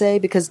and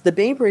Musset, because the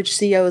Bainbridge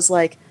CO is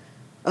like,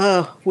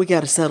 oh, we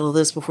got to settle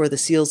this before the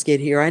SEALs get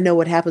here. I know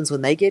what happens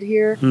when they get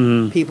here.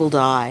 Mhm. People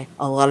die.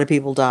 A lot of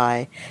people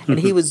die. And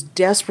he was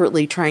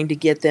desperately trying to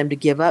get them to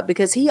give up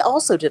because he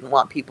also didn't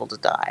want people to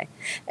die.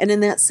 And in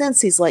that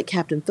sense, he's like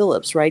Captain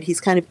Phillips, right? He's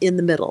kind of in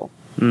the middle.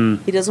 Mm.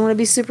 He doesn't want to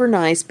be super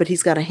nice, but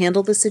he's got to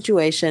handle the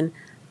situation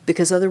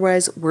because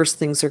otherwise, worse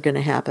things are going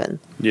to happen.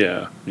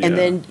 Yeah. And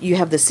Yeah. then you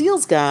have the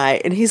SEALs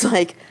guy, and he's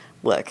like,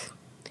 look,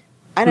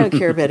 I don't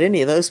care about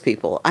any of those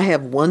people. I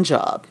have one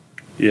job,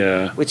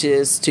 Yeah. which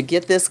is to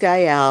get this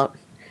guy out.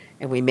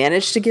 And we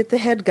managed to get the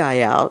head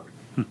guy out,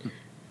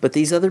 but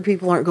these other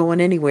people aren't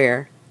going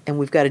anywhere. And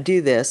we've got to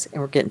do this,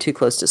 and we're getting too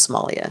close to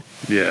Somalia.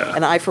 Yeah.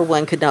 And I, for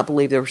one, could not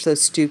believe they were so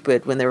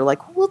stupid when they were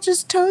like, we'll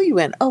just tow you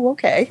in. Oh,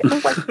 okay. And I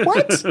was like,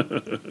 what?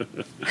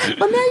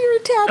 Well, now you're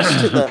attached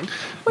to them.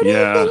 What are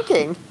Yeah. you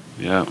thinking?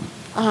 Yeah.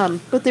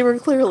 But they were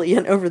clearly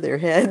in over their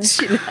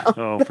heads,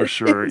 Oh, for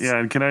sure. Yeah,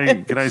 and can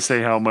I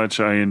say how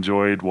much I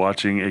enjoyed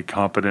watching a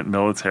competent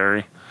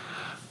military?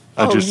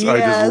 Oh, I just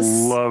yes.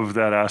 love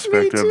that Me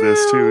aspect of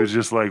this too. too. It's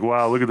just like,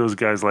 wow, look at those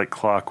guys like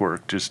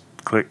clockwork. Just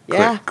click,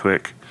 Yeah,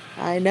 click, click.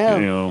 I You know.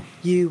 know.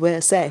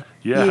 USA.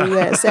 Yeah.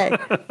 USA.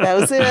 That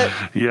was it.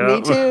 Me Yeah,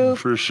 too.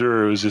 for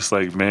sure. It was just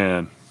like,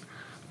 man,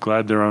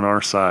 glad they're on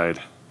our side.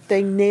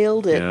 They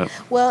nailed it. Yeah.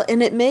 Well,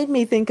 and it made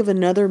me think of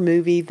another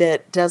movie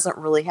that doesn't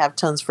really have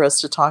tons for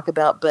us to talk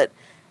about, but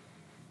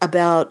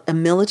about a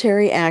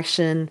military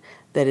action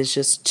that is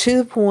just to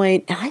the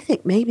point. And I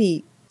think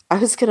maybe I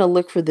was going to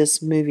look for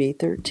this movie,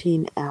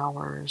 13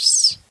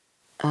 Hours.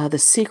 The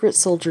Secret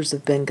Soldiers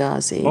of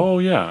Benghazi. Oh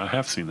yeah, I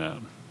have seen that.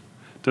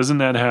 Doesn't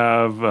that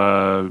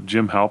have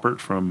Jim Halpert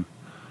from?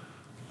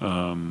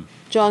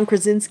 John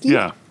Krasinski,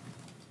 Yeah.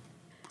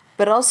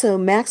 but also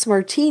Max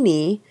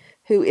Martini,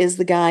 who is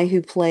the guy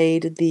who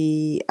played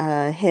the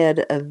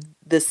head of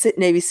the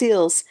Navy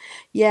SEALs.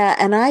 Yeah,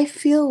 and I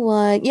feel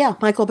like, yeah,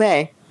 Michael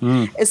Bay.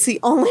 Mm. It's the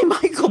only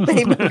Michael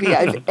Bay movie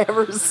I've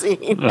ever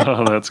seen.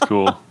 Oh, that's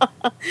cool.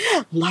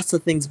 Lots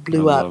of things I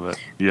blew up. love it.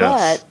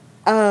 Yes.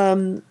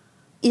 But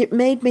it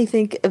made me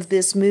think of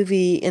this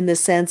movie in the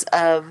sense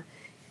of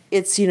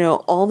it's,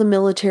 all the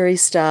military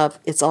stuff.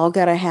 It's all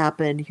got to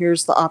happen.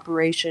 Here's the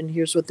operation.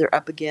 Here's what they're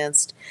up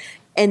against.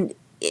 And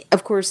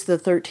of course, the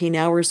 13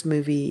 Hours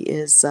movie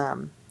is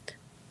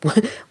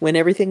when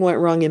everything went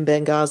wrong in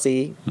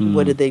Benghazi,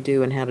 what did they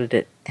do and how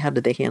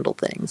did they handle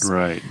things?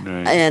 Right.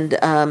 Right.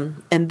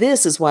 And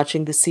this is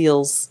watching the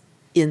SEALs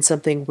in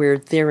something where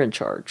they're in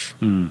charge.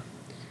 Mm.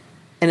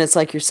 And it's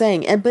like you're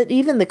saying, but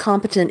even the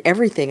competent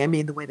everything. I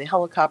mean, the way the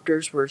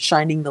helicopters were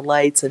shining the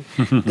lights and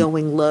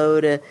going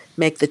low to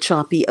make the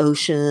choppy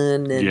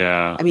ocean, and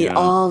Yeah. I mean, Yeah.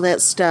 all that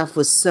stuff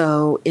was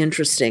so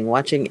interesting.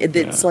 Watching it's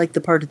Yeah. like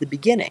the part at the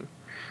beginning,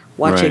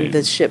 watching Right.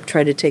 the ship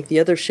try to take the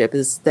other ship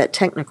is that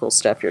technical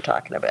stuff you're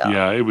talking about.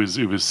 Yeah, it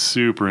was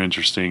super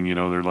interesting.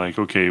 They're like,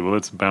 okay, well,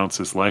 let's bounce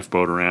this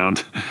lifeboat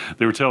around.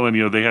 They were telling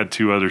they had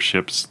two other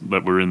ships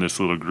that were in this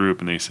little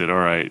group, and they said, all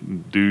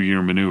right, do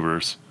your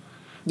maneuvers.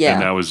 Yeah,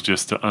 And that was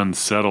just to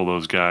unsettle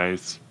those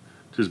guys,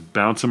 just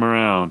bounce them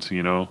around.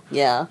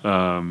 yeah.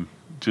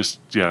 Just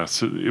yeah.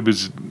 So it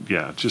was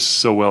just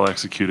so well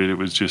executed. It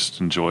was just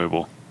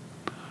enjoyable.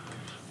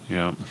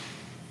 Yeah.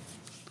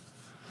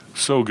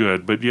 So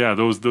good, but yeah,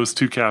 those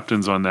two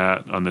captains on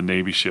the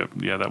Navy ship,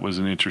 yeah, that was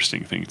an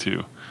interesting thing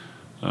too.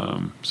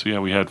 So yeah,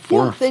 we had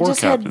Yeah, they four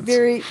just had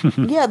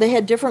captains. they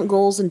had different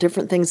goals and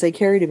different things they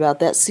carried about.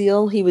 That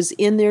SEAL, he was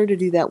in there to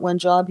do that one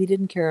job. He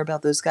didn't care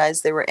about those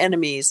guys. They were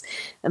enemies.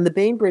 And the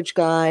Bainbridge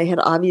guy had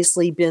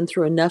obviously been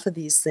through enough of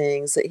these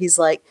things that he's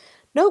like,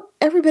 nope,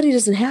 everybody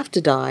doesn't have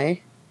to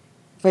die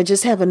if I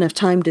just have enough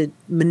time to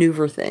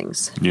maneuver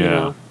things,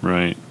 Yeah,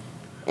 right.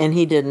 And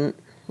he didn't.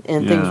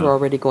 And things Yeah. were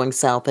already going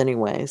south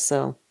anyway.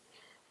 So,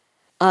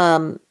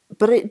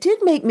 but it did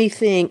make me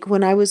think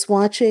when I was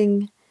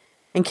watching,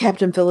 and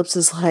Captain Phillips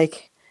is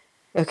like,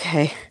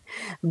 okay,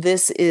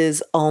 this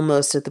is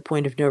almost at the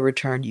point of no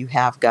return. You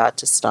have got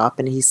to stop.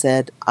 And he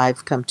said,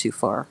 I've come too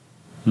far.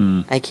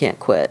 I can't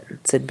quit,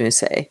 said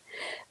Muse.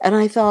 And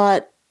I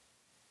thought,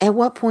 at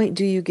what point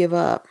do you give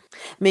up?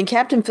 I mean,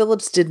 Captain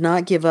Phillips did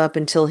not give up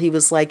until he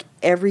was like,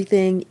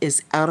 everything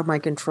is out of my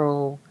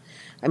control.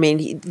 I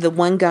mean, the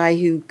one guy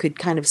who could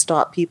kind of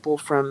stop people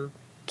from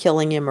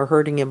killing him or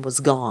hurting him was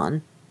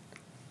gone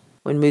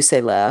when Muse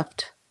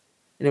left.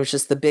 And it was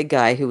just the big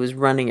guy who was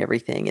running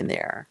everything in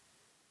there.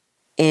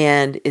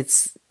 And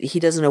he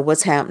doesn't know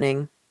what's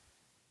happening.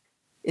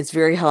 It's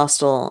very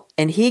hostile.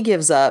 And he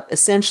gives up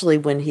essentially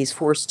when he's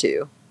forced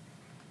to.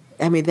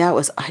 I mean,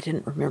 I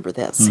didn't remember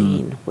that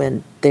scene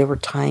when they were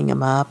tying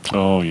him up.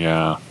 Oh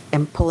yeah.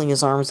 And pulling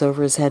his arms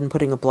over his head and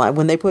putting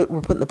when they were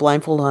putting the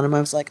blindfold on him, I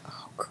was like,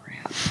 oh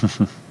crap.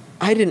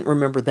 I didn't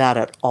remember that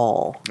at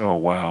all. Oh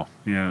wow.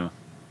 Yeah.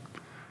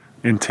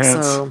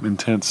 Intense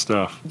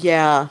stuff.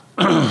 Yeah.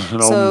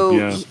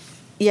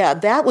 Yeah,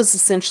 that was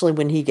essentially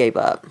when he gave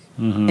up.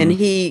 Mm-hmm. And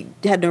he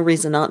had no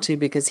reason not to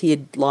because he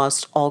had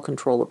lost all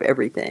control of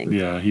everything.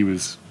 Yeah,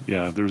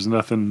 there was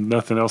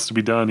nothing else to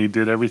be done. He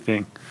did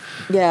everything.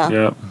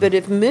 Yeah. But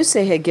if Muse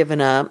had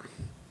given up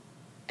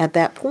at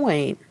that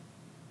point,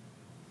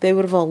 they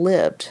would have all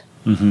lived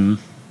in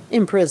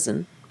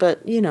prison.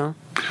 But, Yeah,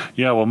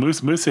 well,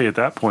 Muse at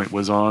that point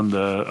was on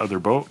the other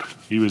boat.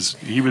 He was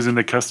in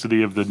the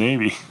custody of the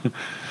Navy.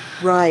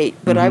 Right,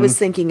 but I was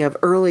thinking of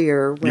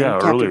earlier when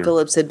Captain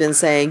Phillips had been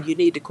saying, you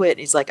need to quit. And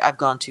he's like, I've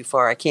gone too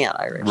far. I can't,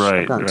 Irish.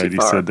 Right, I've gone too he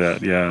far. said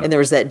that, yeah. And there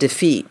was that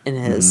defeat in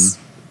his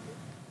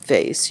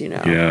face,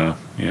 Yeah.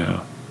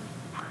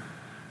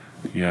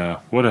 Yeah,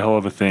 what a hell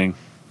of a thing.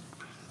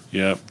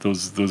 Yeah,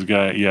 those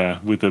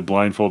guys, with the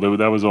blindfold,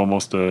 that was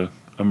almost a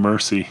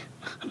mercy.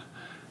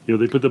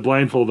 They put the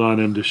blindfold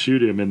on him to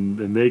shoot him,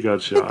 and they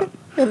got shot.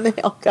 And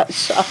they all got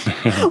shot.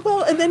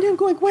 Well, and then him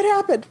going, what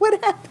happened?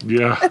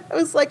 Yeah. And I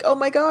was like, oh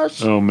my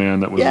gosh. Oh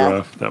man, that was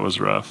rough. That was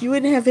rough. You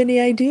wouldn't have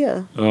any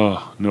idea.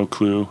 Oh, no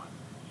clue.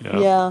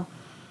 Yeah.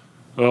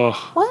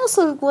 Oh. Well, I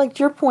also liked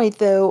your point,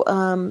 though.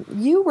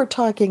 You were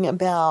talking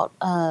about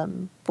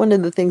one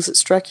of the things that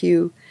struck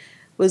you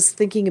was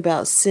thinking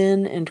about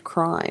sin and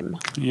crime.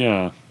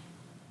 Yeah.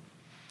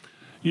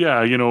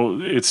 Yeah,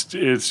 it's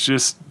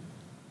just,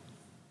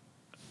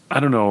 I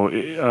don't know.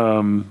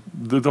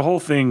 The whole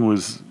thing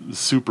was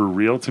super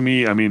real to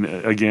me. I mean,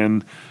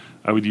 again,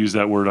 I would use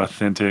that word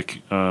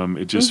authentic.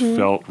 It just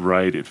felt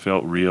right. It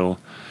felt real.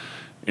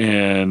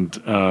 And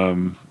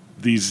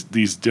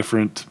these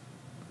different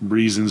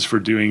reasons for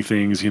doing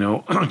things,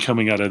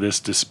 coming out of this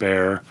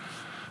despair,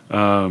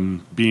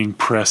 being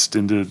pressed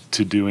into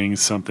doing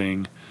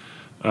something.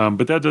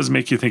 But that does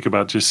make you think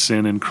about just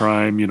sin and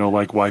crime,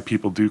 like why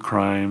people do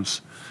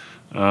crimes,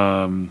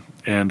 and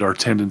our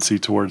tendency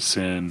towards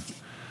sin.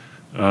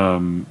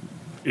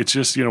 It's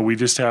just, we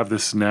just have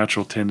this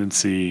natural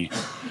tendency,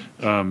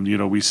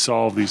 we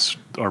solve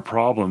our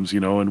problems,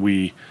 and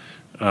we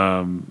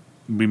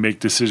make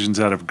decisions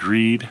out of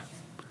greed,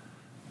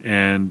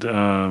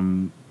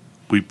 and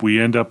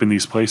we end up in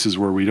these places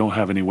where we don't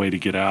have any way to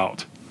get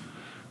out,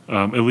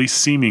 at least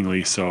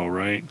seemingly so,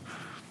 right?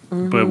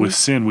 But with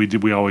sin,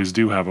 we always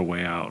do have a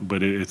way out.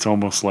 But it's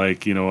almost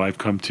like, I've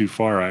come too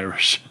far,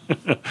 Irish.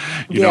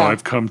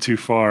 I've come too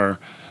far.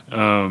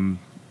 And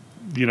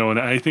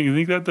I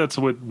think that's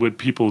what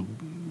people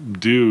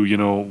do,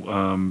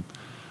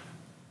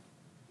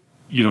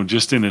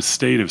 just in a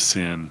state of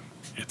sin.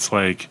 It's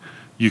like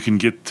you can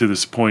get to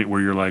this point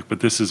where you're like, but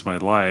this is my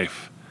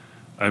life.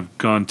 I've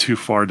gone too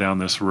far down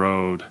this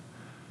road.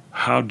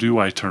 How do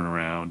I turn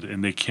around?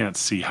 And they can't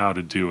see how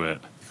to do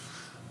it.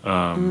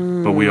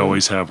 But we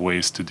always have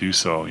ways to do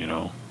so,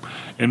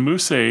 And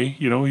Muse,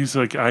 he's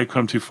like, I've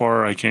come too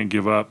far. I can't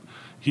give up.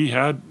 He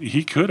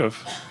could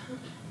have.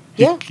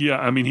 Yeah.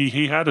 I mean,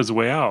 he had his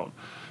way out.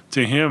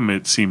 To him,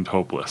 it seemed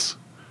hopeless,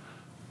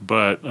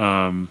 but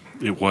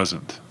it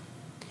wasn't.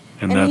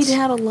 And he'd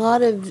had a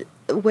lot of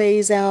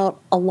ways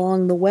out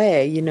along the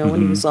way,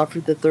 when he was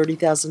offered the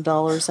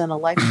 $30,000 and a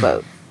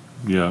lifeboat.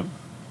 Yeah,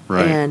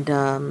 right.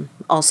 And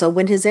also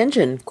when his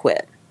engine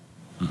quit.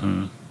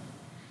 Mm-hmm.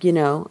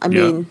 I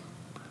mean,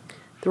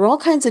 there were all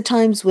kinds of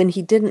times when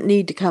he didn't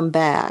need to come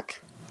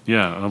back.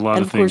 Yeah, a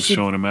lot of things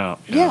showing him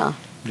out. Yeah.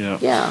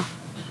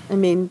 I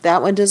mean,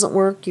 that one doesn't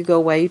work. You go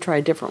away, you try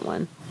a different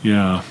one.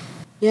 Yeah.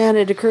 Yeah, and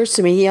it occurs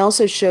to me, he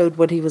also showed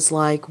what he was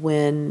like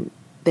when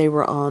they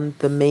were on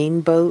the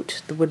main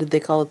boat. What did they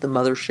call it? The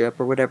mothership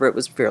or whatever. It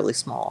was fairly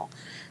small.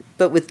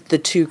 But with the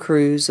two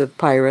crews of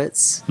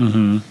pirates.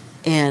 Mm-hmm.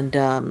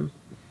 And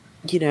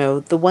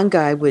the one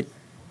guy would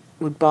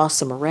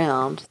boss him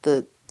around,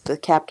 the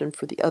captain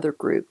for the other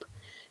group,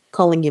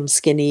 calling him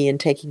skinny and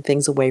taking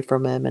things away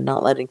from him and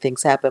not letting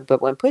things happen.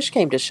 But when push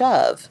came to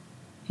shove,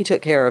 he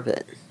took care of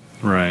it.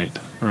 Right,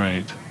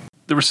 right.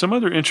 There were some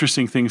other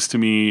interesting things to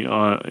me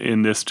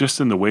in this, just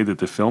in the way that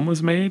the film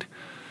was made.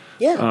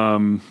 Yeah.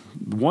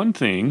 One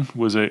thing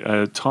was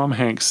Tom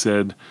Hanks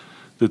said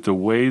that the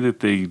way that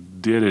they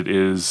did it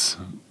is,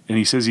 and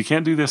he says you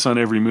can't do this on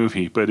every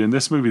movie, but in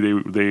this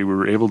movie they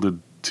were able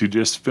to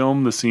just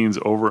film the scenes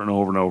over and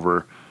over and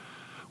over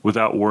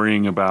without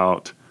worrying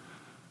about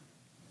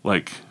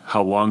like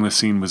how long the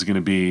scene was going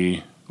to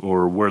be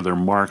or where their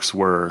marks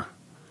were.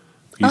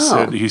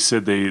 He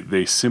said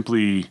they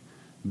simply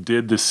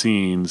did the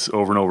scenes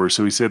over and over.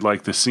 So he said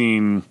like the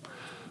scene,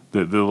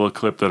 the little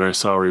clip that I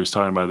saw where he was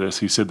talking about this,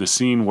 he said the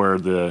scene where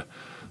the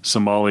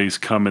Somalis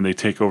come and they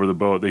take over the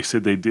boat, they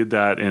said they did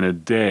that in a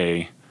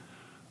day,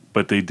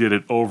 but they did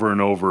it over and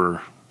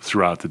over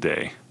throughout the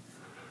day.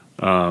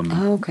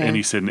 Okay. And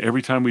he said, and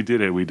every time we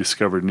did it, we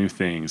discovered new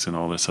things and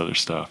all this other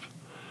stuff.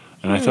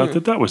 And I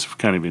thought that was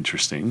kind of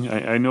interesting.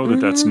 I know that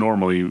that's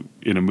normally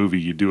in a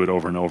movie you do it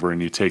over and over and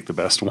you take the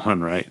best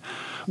one, right?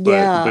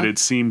 But it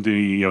seemed to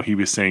me, he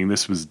was saying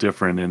this was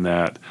different in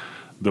that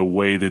the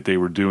way that they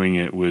were doing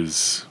it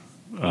was,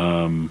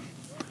 I'm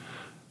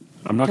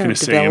not going to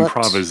say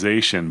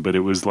improvisation, but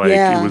it was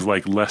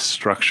like less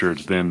structured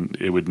than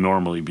it would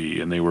normally be,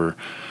 and they were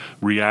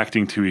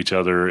reacting to each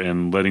other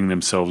and letting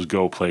themselves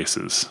go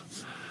places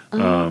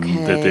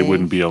that they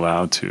wouldn't be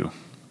allowed to.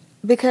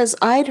 Because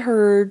I'd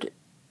heard,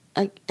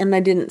 and I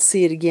didn't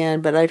see it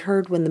again, but I'd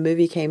heard when the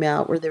movie came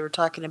out where they were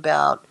talking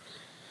about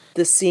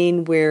the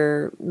scene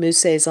where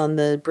Musse's on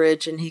the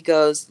bridge and he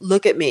goes,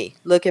 "Look at me,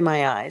 look in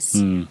my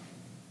eyes.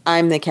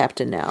 I'm the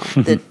captain now."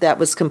 that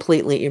was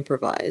completely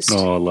improvised.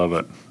 Oh, I love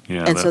it.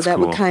 Yeah, and so that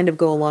would kind of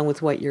go along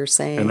with what you're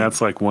saying. And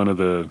that's like one of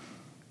the,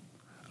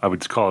 I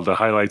would call it the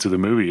highlights of the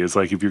movie. Is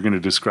like if you're going to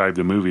describe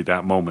the movie,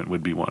 that moment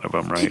would be one of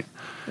them, right?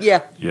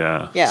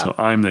 Yeah. So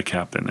I'm the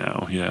captain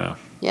now. Yeah.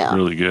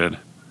 Really good.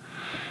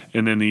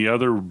 And then the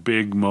other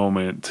big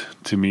moment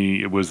to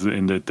me, it was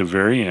at the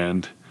very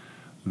end.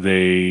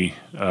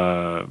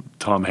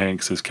 Tom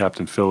Hanks as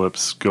Captain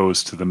Phillips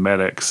goes to the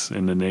medics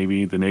in the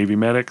Navy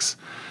medics,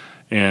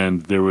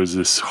 and there was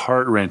this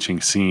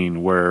heart-wrenching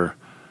scene where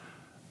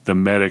the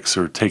medics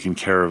are taking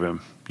care of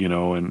him,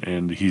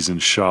 and he's in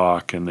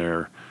shock, and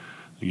they're,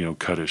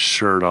 cut his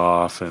shirt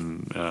off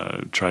and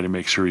try to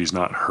make sure he's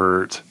not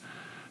hurt.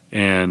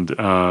 And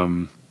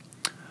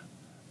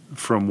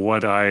from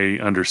what I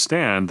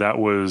understand, that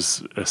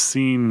was a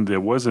scene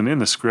that wasn't in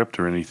the script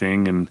or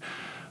anything, and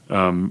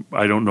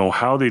I don't know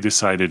how they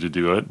decided to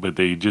do it, but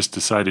they just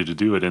decided to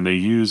do it, and they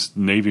used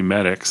Navy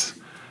medics,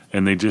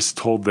 and they just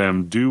told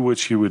them, do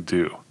what you would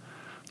do.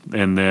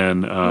 And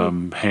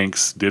then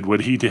Hanks did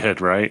what he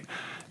did, right?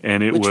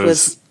 And it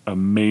was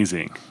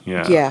amazing.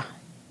 Yeah. Yeah.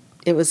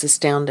 It was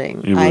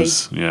astounding. It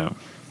was,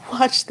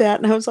 watched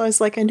that, and I was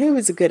always like, I knew he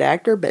was a good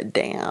actor, but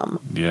damn.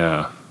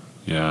 Yeah.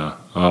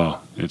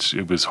 Oh,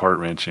 it was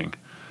heart-wrenching.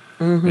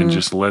 And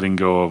just letting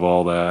go of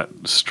all that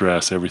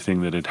stress,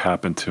 everything that had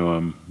happened to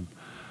him.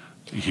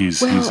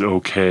 He's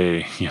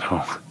okay,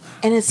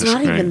 And it's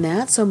not even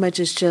that so much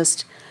as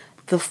just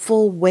the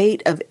full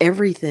weight of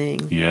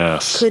everything.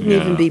 Yes. Couldn't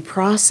even be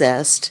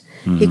processed.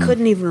 He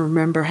couldn't even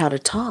remember how to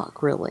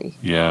talk, really.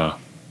 Yeah.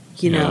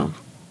 know.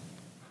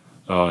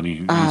 Oh, and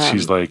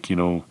she's like,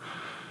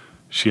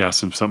 she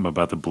asked him something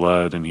about the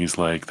blood, and he's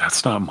like,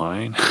 that's not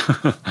mine.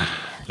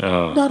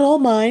 Not all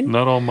mine.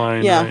 Not all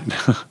mine, Yeah.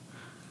 right?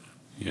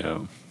 Yeah.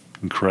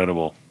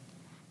 Incredible.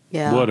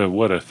 Yeah.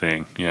 What a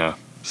thing. Yeah.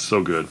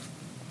 So good.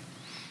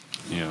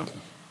 Yeah.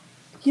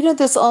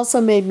 This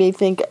also made me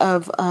think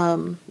of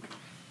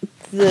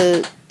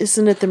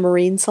isn't it the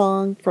Marine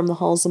song from the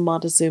halls of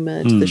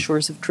Montezuma to the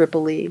shores of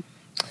Tripoli?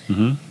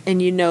 Mm-hmm.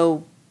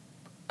 And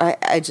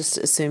I just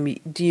assume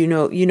you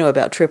know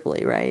about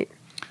Tripoli, right?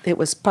 It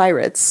was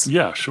pirates.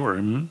 Yeah, sure.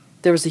 Mm-hmm.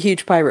 There was a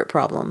huge pirate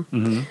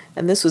problem,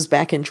 and this was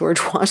back in George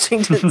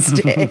Washington's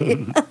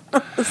day.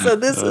 So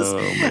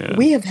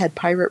we have had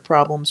pirate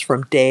problems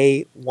from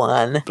day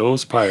one.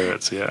 Those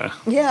pirates, yeah.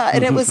 Yeah,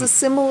 and it was a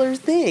similar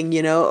thing,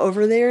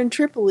 over there in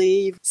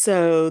Tripoli.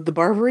 So the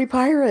Barbary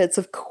pirates,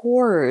 of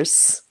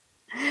course,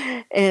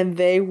 and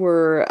they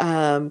were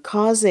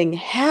causing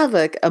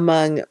havoc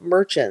among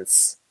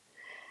merchants.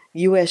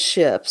 U.S.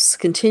 ships,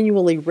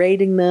 continually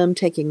raiding them,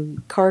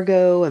 taking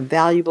cargo and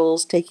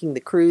valuables, taking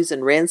the crews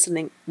and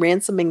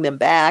ransoming them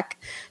back,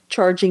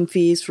 charging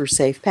fees for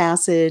safe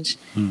passage.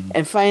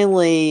 And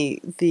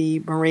finally, the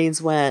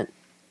Marines went,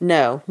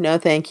 no,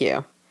 thank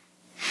you.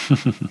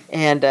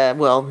 And,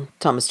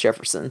 Thomas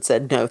Jefferson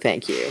said, no,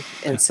 thank you.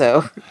 And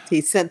so he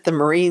sent the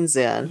Marines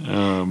in.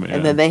 Oh, man.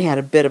 And then they had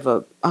a bit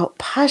of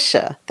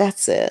Pasha,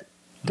 that's it.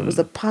 There was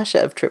a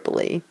Pasha of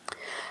Tripoli.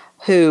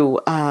 Who,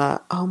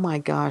 oh my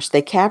gosh,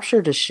 they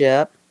captured a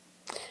ship,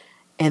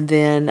 and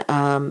then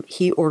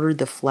he ordered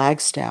the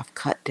flagstaff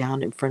cut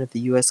down in front of the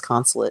U.S.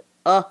 consulate.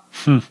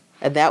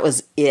 And that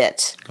was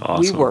it. We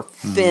Awesome. were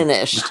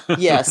finished.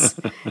 Yes.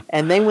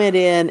 And they went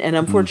in, and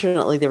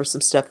unfortunately, there was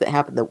some stuff that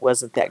happened that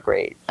wasn't that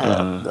great.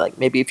 Like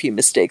maybe a few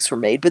mistakes were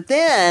made, but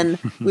then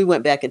we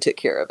went back and took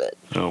care of it.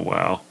 Oh,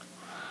 wow.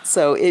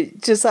 So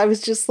I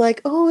was just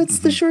like, oh, it's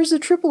the shores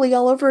of Tripoli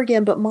all over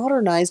again, but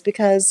modernized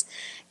because,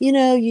 you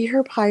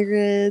hear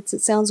pirates. It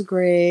sounds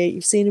great.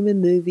 You've seen them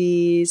in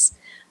movies.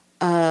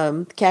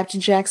 Captain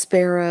Jack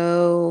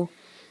Sparrow.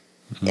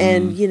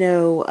 And,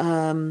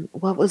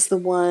 what was the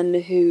one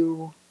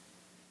who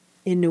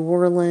in New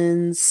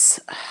Orleans,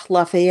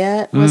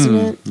 Lafayette, wasn't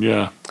it?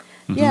 Yeah.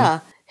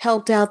 Yeah.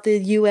 Helped out the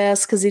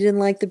U.S. because he didn't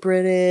like the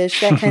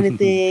British, that kind of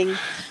thing.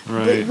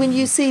 Right. When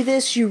you see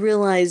this, you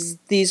realize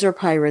these are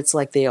pirates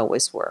like they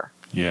always were.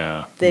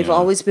 Yeah. They've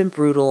always been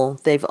brutal.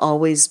 They've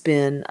always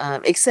been,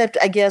 except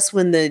I guess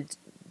when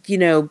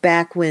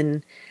back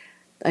when,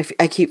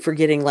 I keep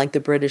forgetting, like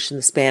the British and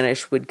the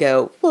Spanish would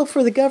go, well,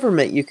 for the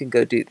government, you can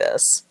go do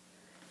this.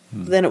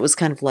 Then it was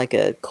kind of like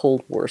a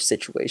Cold War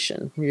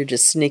situation. You're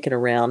just sneaking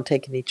around,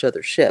 taking each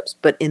other's ships.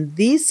 But in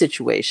these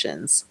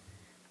situations,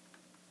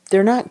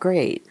 they're not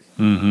great.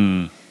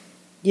 Mm-hmm.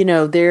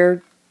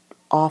 They're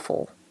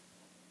awful.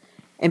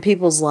 And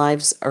people's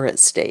lives are at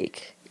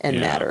stake and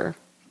matter.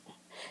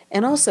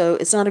 And also,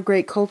 it's not a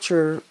great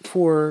culture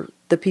for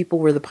the people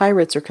where the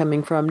pirates are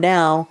coming from.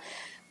 Now,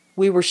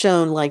 we were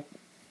shown, a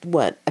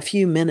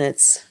few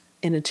minutes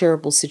in a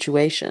terrible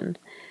situation.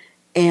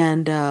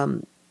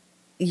 And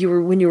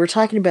when you were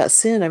talking about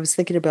sin, I was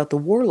thinking about the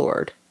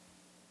warlord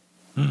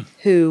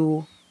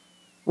who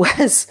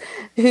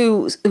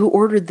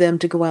ordered them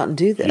to go out and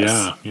do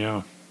this.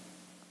 Yeah.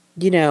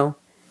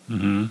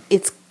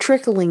 It's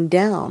trickling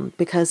down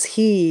because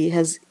he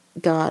has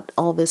got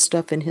all this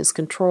stuff in his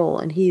control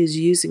and he is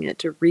using it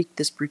to wreak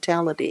this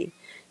brutality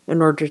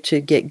in order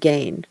to get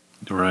gain.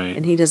 Right.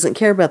 And he doesn't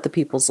care about the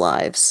people's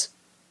lives.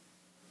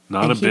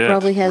 Not and a bit.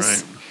 Probably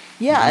has, right.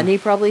 Yeah, and he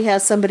probably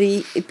has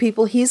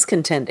people he's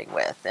contending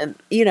with. And,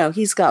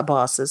 he's got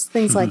bosses,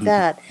 things like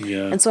that.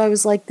 Yeah. And so I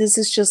was like, this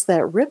is just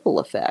that ripple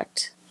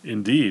effect.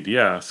 Indeed,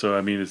 yeah. So,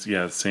 I mean, it's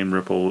the same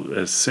ripple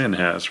as sin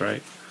has,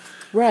 right?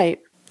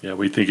 Right. Yeah,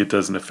 we think it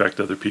doesn't affect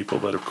other people,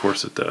 but of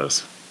course it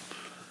does.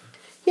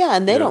 Yeah,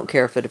 and they don't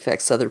care if it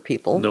affects other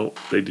people. No,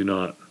 they do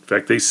not. In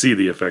fact, they see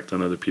the effect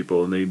on other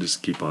people, and they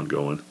just keep on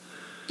going.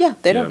 Yeah,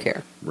 they don't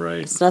care. Right.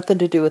 It's nothing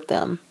to do with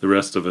them. The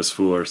rest of us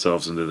fool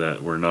ourselves into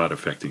that we're not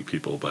affecting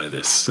people by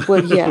this.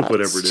 Well, yeah.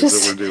 Whatever it is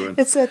that we're doing.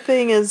 It's that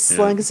thing, as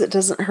long as it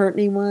doesn't hurt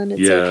anyone,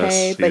 it's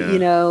okay. But,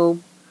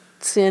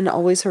 sin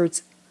always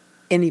hurts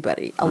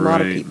anybody, a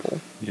lot of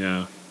people.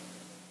 Yeah.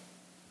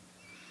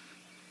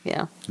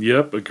 Yeah.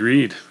 Yep,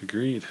 agreed.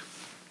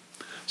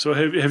 So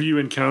have you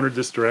encountered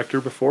this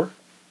director before?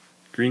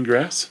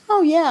 Greengrass?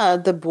 Oh, yeah,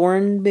 the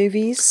Bourne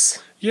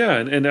movies. Yeah,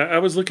 and I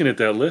was looking at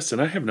that list, and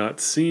I have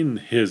not seen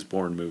his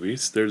Bourne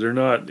movies. They're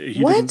not.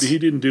 He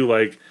didn't do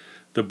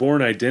the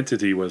Bourne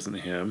Identity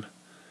wasn't him.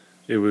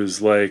 It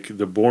was like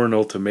the Bourne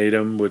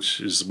Ultimatum, which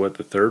is the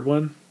third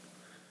one,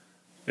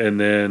 and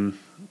then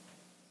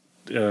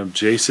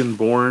Jason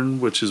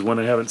Bourne, which is one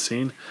I haven't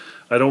seen.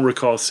 I don't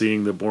recall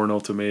seeing the Bourne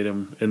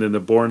Ultimatum, and then the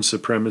Bourne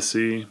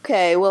Supremacy.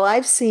 Okay, well,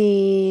 I've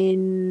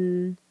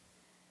seen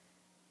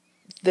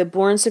the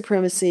Bourne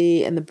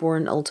Supremacy and the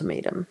Bourne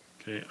Ultimatum.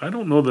 Okay, I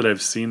don't know that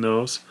I've seen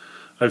those.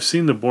 I've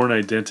seen the Bourne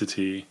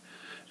Identity,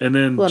 and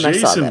then and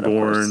Jason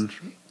Bourne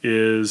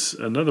is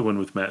another one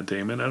with Matt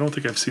Damon. I don't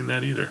think I've seen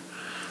that either.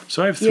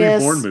 So I have 3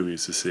 Bourne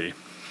movies to see.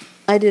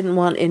 I didn't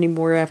want any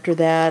more after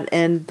that,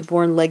 and the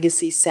Bourne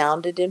Legacy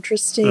sounded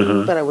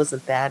interesting, but I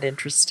wasn't that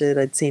interested.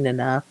 I'd seen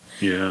enough.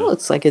 Yeah. Well,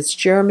 looks like it's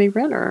Jeremy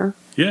Renner.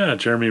 Yeah,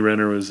 Jeremy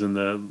Renner was in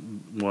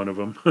one of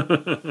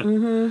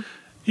them.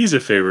 He's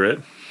a favorite.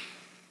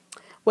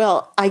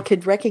 Well, I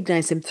could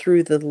recognize him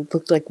through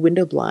looked like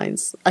window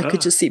blinds. I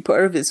could just see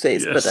part of his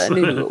face, but I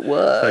knew who it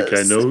was. Like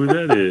I know who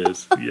that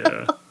is.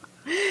 Yeah.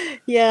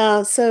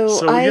 Yeah, so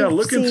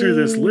looking through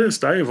this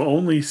list, I have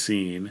only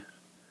seen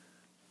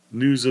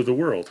News of the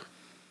World.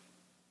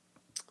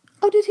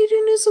 Oh, did he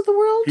do News of the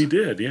World? He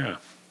did, yeah.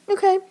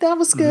 Okay, that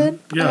was good.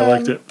 Yeah, I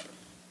liked it.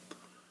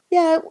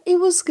 Yeah, it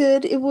was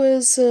good. It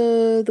was,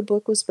 the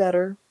book was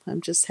better. I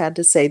just had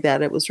to say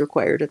that. It was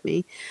required of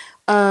me.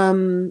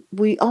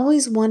 We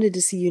always wanted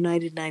to see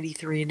United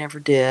 93, never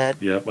did.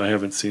 Yep, I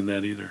haven't seen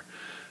that either.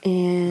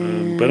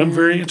 And but I'm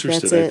very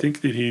interested. I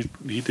think that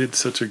he did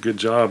such a good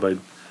job.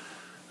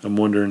 I'm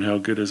wondering how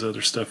good his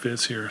other stuff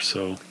is here.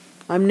 So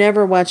I'm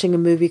never watching a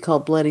movie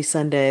called Bloody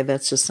Sunday.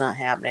 That's just not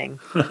happening.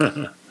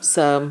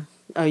 So,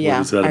 what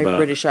is that about?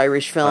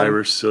 British-Irish film.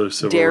 Irish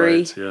civil Dairy.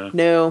 rights, yeah.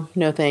 No,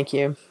 thank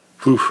you.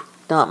 Oof.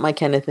 Not my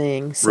kind of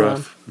thing. So.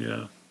 Rough,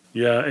 yeah.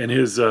 Yeah, and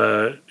his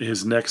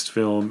next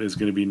film is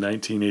going to be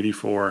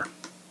 1984.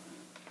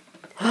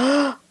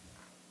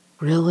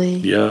 Really?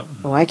 Yeah.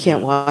 Oh, I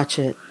can't watch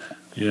it.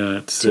 Yeah,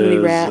 it says Too many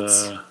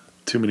rats.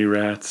 Too many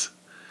rats.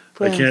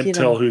 Well, I can't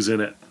tell who's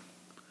in it.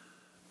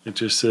 It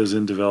just says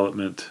in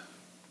development.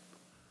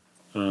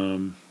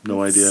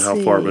 No idea how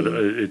far, but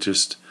it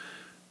just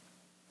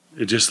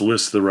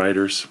lists the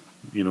writers.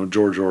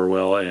 George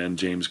Orwell and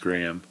James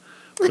Graham.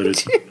 but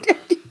it's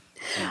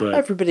but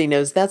Everybody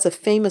knows that's a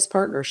famous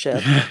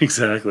partnership.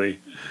 exactly.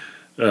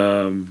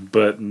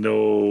 But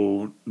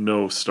no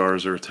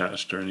stars are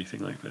attached or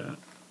anything like that.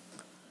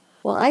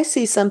 Well, I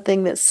see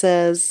something that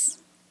says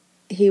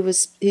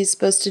he's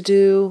supposed to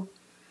do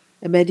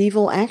a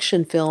medieval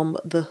action film,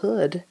 The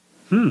Hood,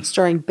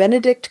 starring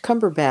Benedict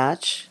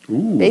Cumberbatch,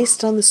 Ooh.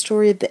 based on the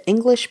story of the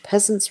English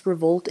peasants'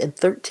 revolt in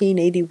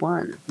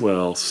 1381.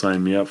 Well,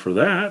 sign me up for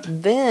that.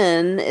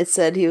 Then it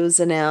said he was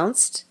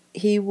announced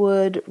he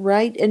would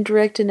write and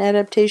direct an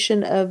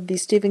adaptation of the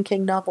Stephen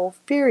King novel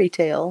Fairy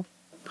Tale.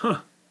 Huh.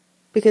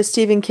 Because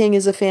Stephen King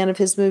is a fan of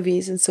his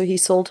movies, and so he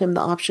sold him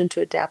the option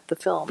to adapt the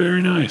film.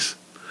 Very nice.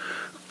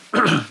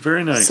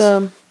 Very nice.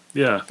 So,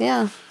 yeah.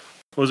 Yeah.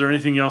 Was there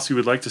anything else you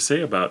would like to say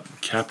about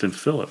Captain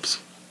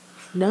Phillips?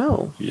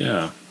 No.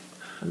 Yeah.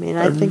 I mean,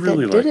 I think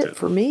really that did it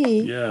for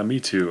me. Yeah, me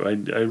too. I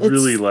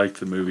really liked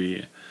the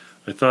movie.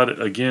 I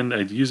thought, again,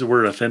 I'd use the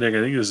word authentic.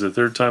 I think this is the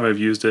third time I've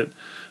used it.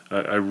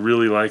 I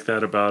really like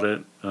that about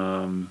it.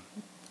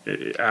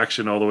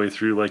 Action all the way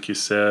through, like you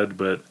said,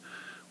 but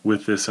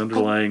with this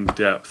underlying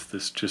depth,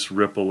 this just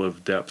ripple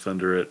of depth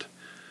under it,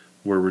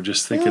 where we're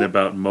just thinking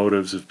about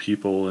motives of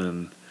people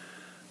and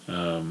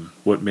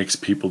what makes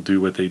people do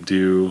what they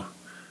do,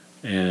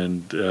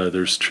 and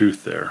there's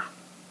truth there.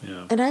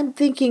 Yeah. And I'm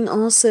thinking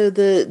also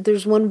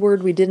there's one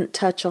word we didn't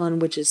touch on,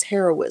 which is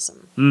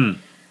heroism. When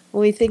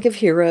we think of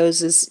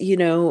heroes, as you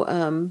know,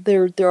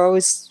 they're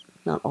always,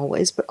 not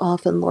always, but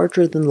often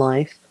larger than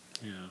life.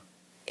 Yeah.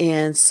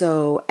 And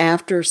so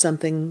after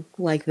something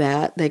like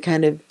that,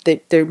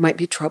 they might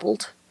be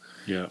troubled.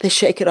 Yeah. They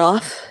shake it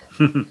off.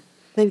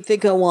 they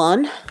go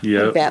on.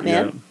 Yeah. Like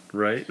Batman. Yeah.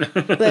 Right.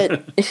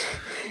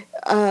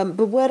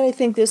 But what I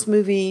think this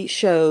movie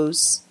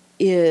shows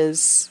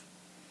is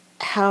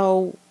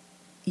how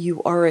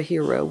you are a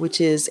hero, which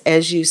is,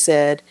 as you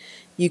said,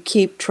 you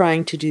keep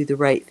trying to do the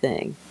right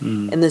thing.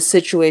 And the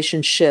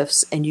situation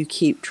shifts and you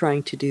keep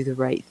trying to do the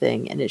right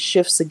thing. And it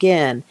shifts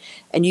again.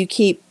 And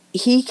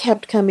he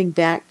kept coming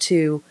back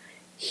to,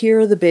 here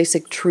are the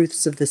basic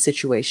truths of the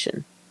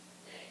situation.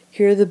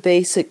 Here are the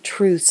basic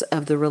truths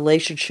of the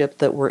relationship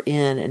that we're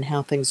in and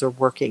how things are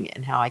working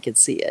and how I can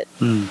see it.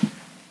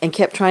 And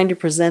kept trying to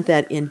present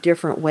that in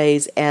different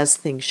ways as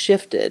things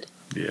shifted.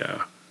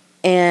 Yeah.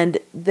 And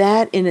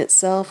that in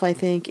itself, I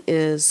think,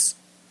 is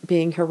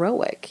being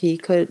heroic.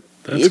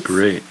 That's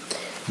great.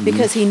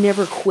 Because he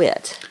never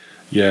quit.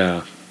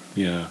 Yeah.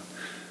 Yeah.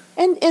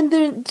 And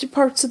the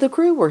parts of the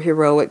crew were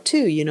heroic,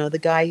 too. You know, the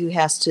guy who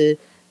has to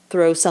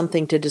throw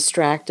something to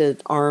distract an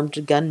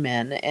armed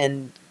gunman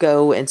and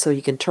go, and so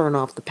he can turn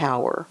off the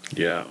power.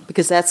 Yeah.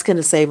 Because that's going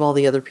to save all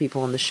the other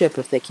people on the ship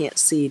if they can't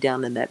see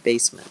down in that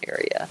basement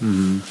area.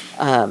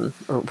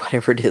 Or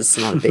whatever it is, it's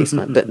not a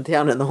basement, but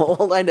down in the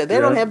hold. I know they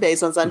don't have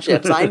basements on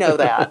ships. I know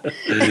that.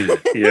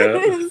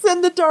 It's in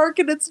the dark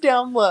and it's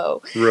down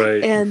low.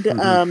 Right. And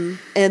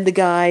and the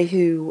guy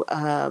who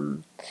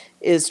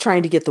is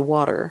trying to get the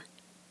water,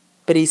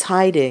 but he's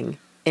hiding.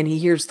 And he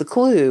hears the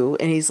clue,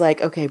 and he's like,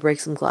 okay,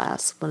 break some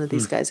glass. One of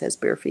these guys has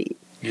bare feet.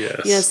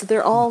 Yes. You know, so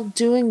they're all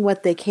doing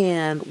what they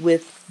can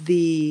with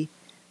the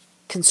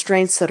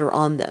constraints that are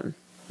on them.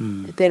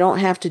 They don't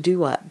have to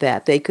do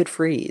that. They could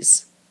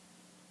freeze.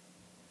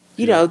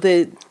 You know,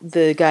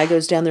 the guy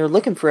goes down there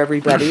looking for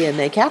everybody, and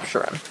they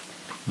capture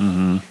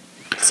him.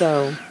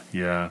 So...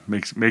 Yeah,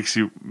 makes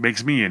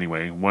me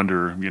anyway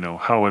wonder, you know,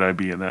 how would I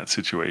be in that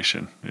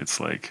situation? It's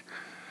like,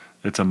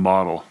 it's a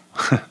model.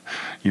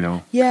 You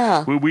know,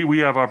 we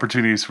have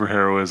opportunities for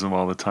heroism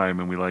all the time,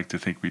 and we like to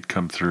think we'd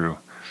come through.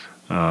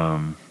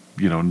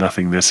 You know,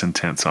 nothing this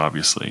intense,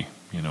 obviously,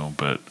 you know,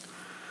 but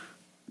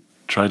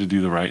try to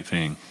do the right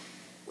thing.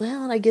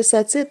 Well, and I guess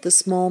that's it, the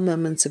small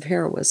moments of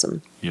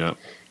heroism. Yep.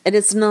 And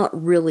it's not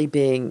really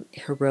being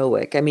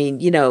heroic. I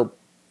mean, you know,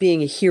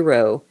 being a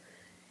hero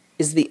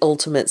is the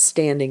ultimate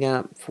standing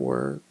up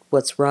for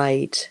what's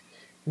right,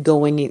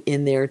 going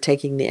in there,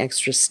 taking the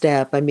extra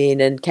step. I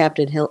mean, and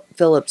Captain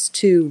Phillips'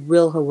 two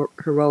real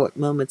heroic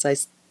moments, I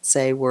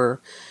say, were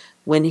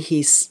when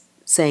he's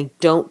saying,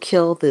 don't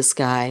kill this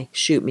guy,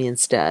 shoot me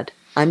instead.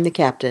 I'm the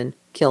captain,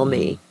 kill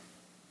me.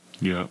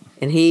 Yeah.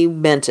 And he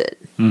meant it.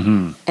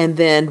 And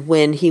then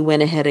when he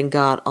went ahead and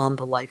got on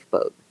the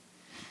lifeboat.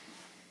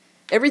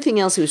 Everything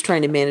else, he was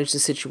trying to manage the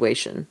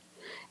situation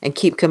and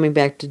keep coming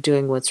back to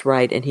doing what's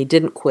right, and he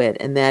didn't quit,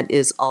 and that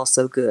is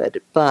also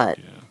good. But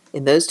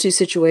in those two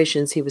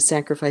situations, he was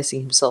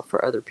sacrificing himself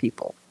for other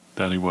people.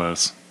 That he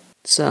was.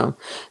 So,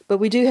 but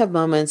we do have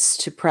moments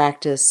to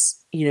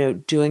practice, you know,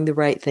 doing the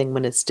right thing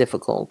when it's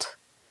difficult.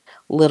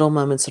 Little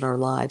moments in our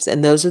lives.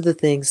 And those are the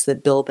things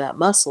that build that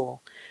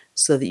muscle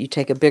so that you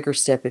take a bigger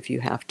step if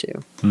you have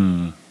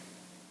to.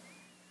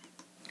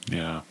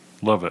 Yeah.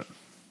 Love it.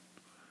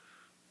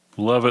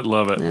 Love it,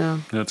 love it. Yeah.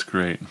 That's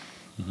great.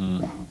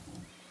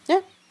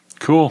 Yeah.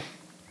 Cool.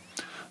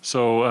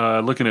 So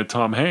looking at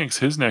Tom Hanks,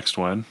 his next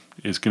one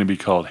is going to be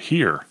called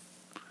Here.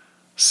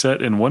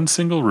 Set in one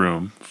single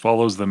room,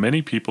 follows the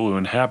many people who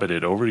inhabit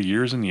it over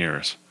years and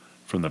years,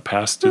 from the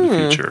past to the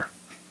future.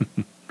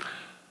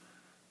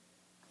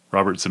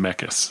 Robert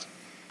Zemeckis.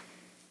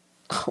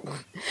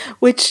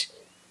 which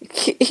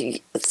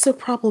it's so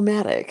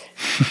problematic.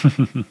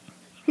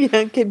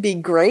 It could be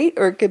great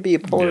or it could be a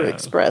Polar Yeah.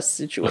 Express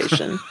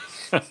situation.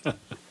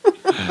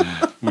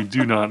 We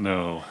do not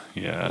know.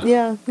 Yeah.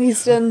 Yeah,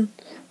 he's done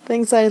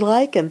things I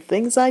like and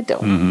things I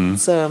don't.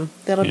 So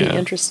that'll be Yeah.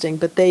 interesting.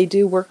 But they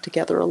do work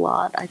together a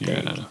lot, I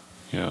think. Yeah.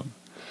 Yeah.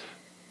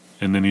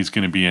 And then he's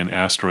going to be in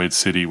Asteroid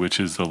City, which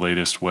is the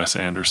latest Wes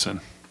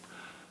Anderson.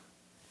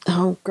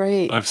 Oh,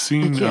 great. I've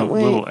seen a can't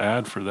wait. little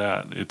ad for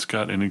that. It's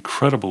got an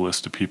incredible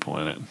list of people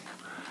in it.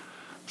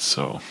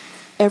 So,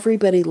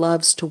 Everybody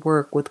loves to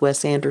work with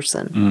Wes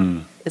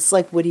Anderson. It's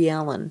like Woody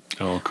Allen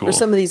oh, cool. or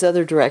some of these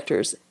other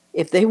directors.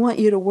 If they want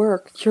you to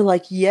work, you're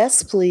like,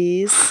 yes,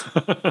 please.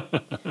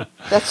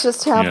 That's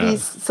just how Yeah.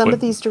 some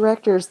of these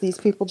directors, these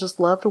people just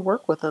love to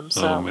work with them.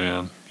 So, Oh,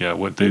 man. Yeah,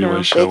 what day do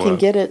I show they up? can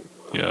get it.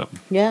 Yeah.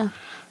 Yeah.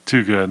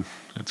 Too good.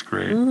 That's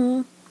great.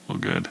 Well,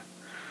 good.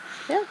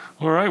 Yeah.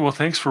 All right. Well,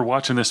 thanks for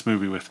watching this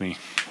movie with me.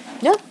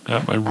 Yeah.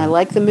 Yep, I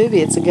like the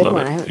movie. It's a good love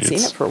one. I haven't seen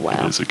it for a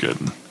while. It is a good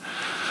one.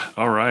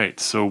 All right.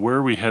 So where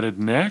are we headed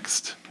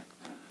next?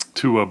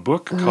 To a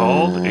book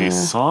called A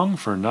Song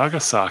for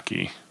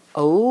Nagasaki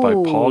Oh. by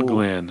Paul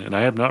Glynn. And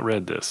I have not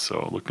read this,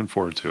 so looking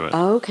forward to it.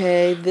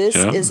 Okay. This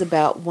Yeah. is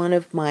about one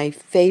of my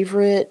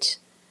favorite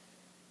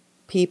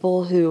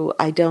people who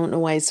I don't know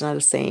why he's not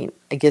a saint.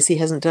 I guess he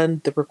hasn't done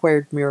the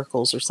required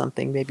miracles or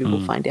something. Maybe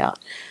we'll find out.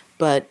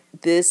 But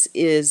this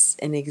is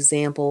an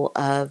example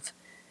of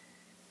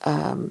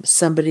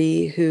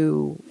somebody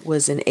who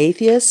was an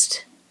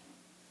atheist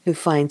who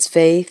finds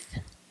faith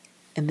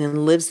and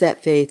then lives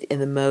that faith in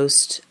the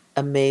most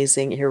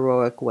amazing,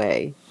 heroic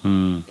way.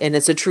 And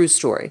it's a true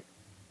story.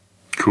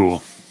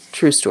 Cool.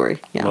 True story.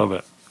 Yeah. Love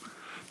it.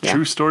 Yeah.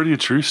 True story to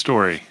true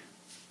story.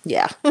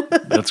 Yeah.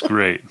 That's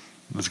great.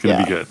 That's going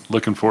to Yeah. be good.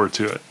 Looking forward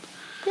to it.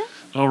 Yeah.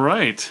 All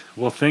right.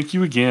 Well, thank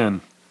you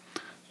again.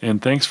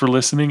 And thanks for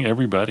listening,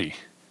 everybody.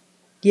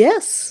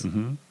 Yes.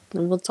 And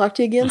we'll talk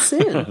to you again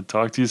soon.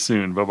 Talk to you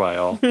soon. Bye-bye,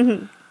 all.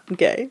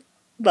 Okay.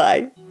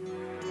 Bye.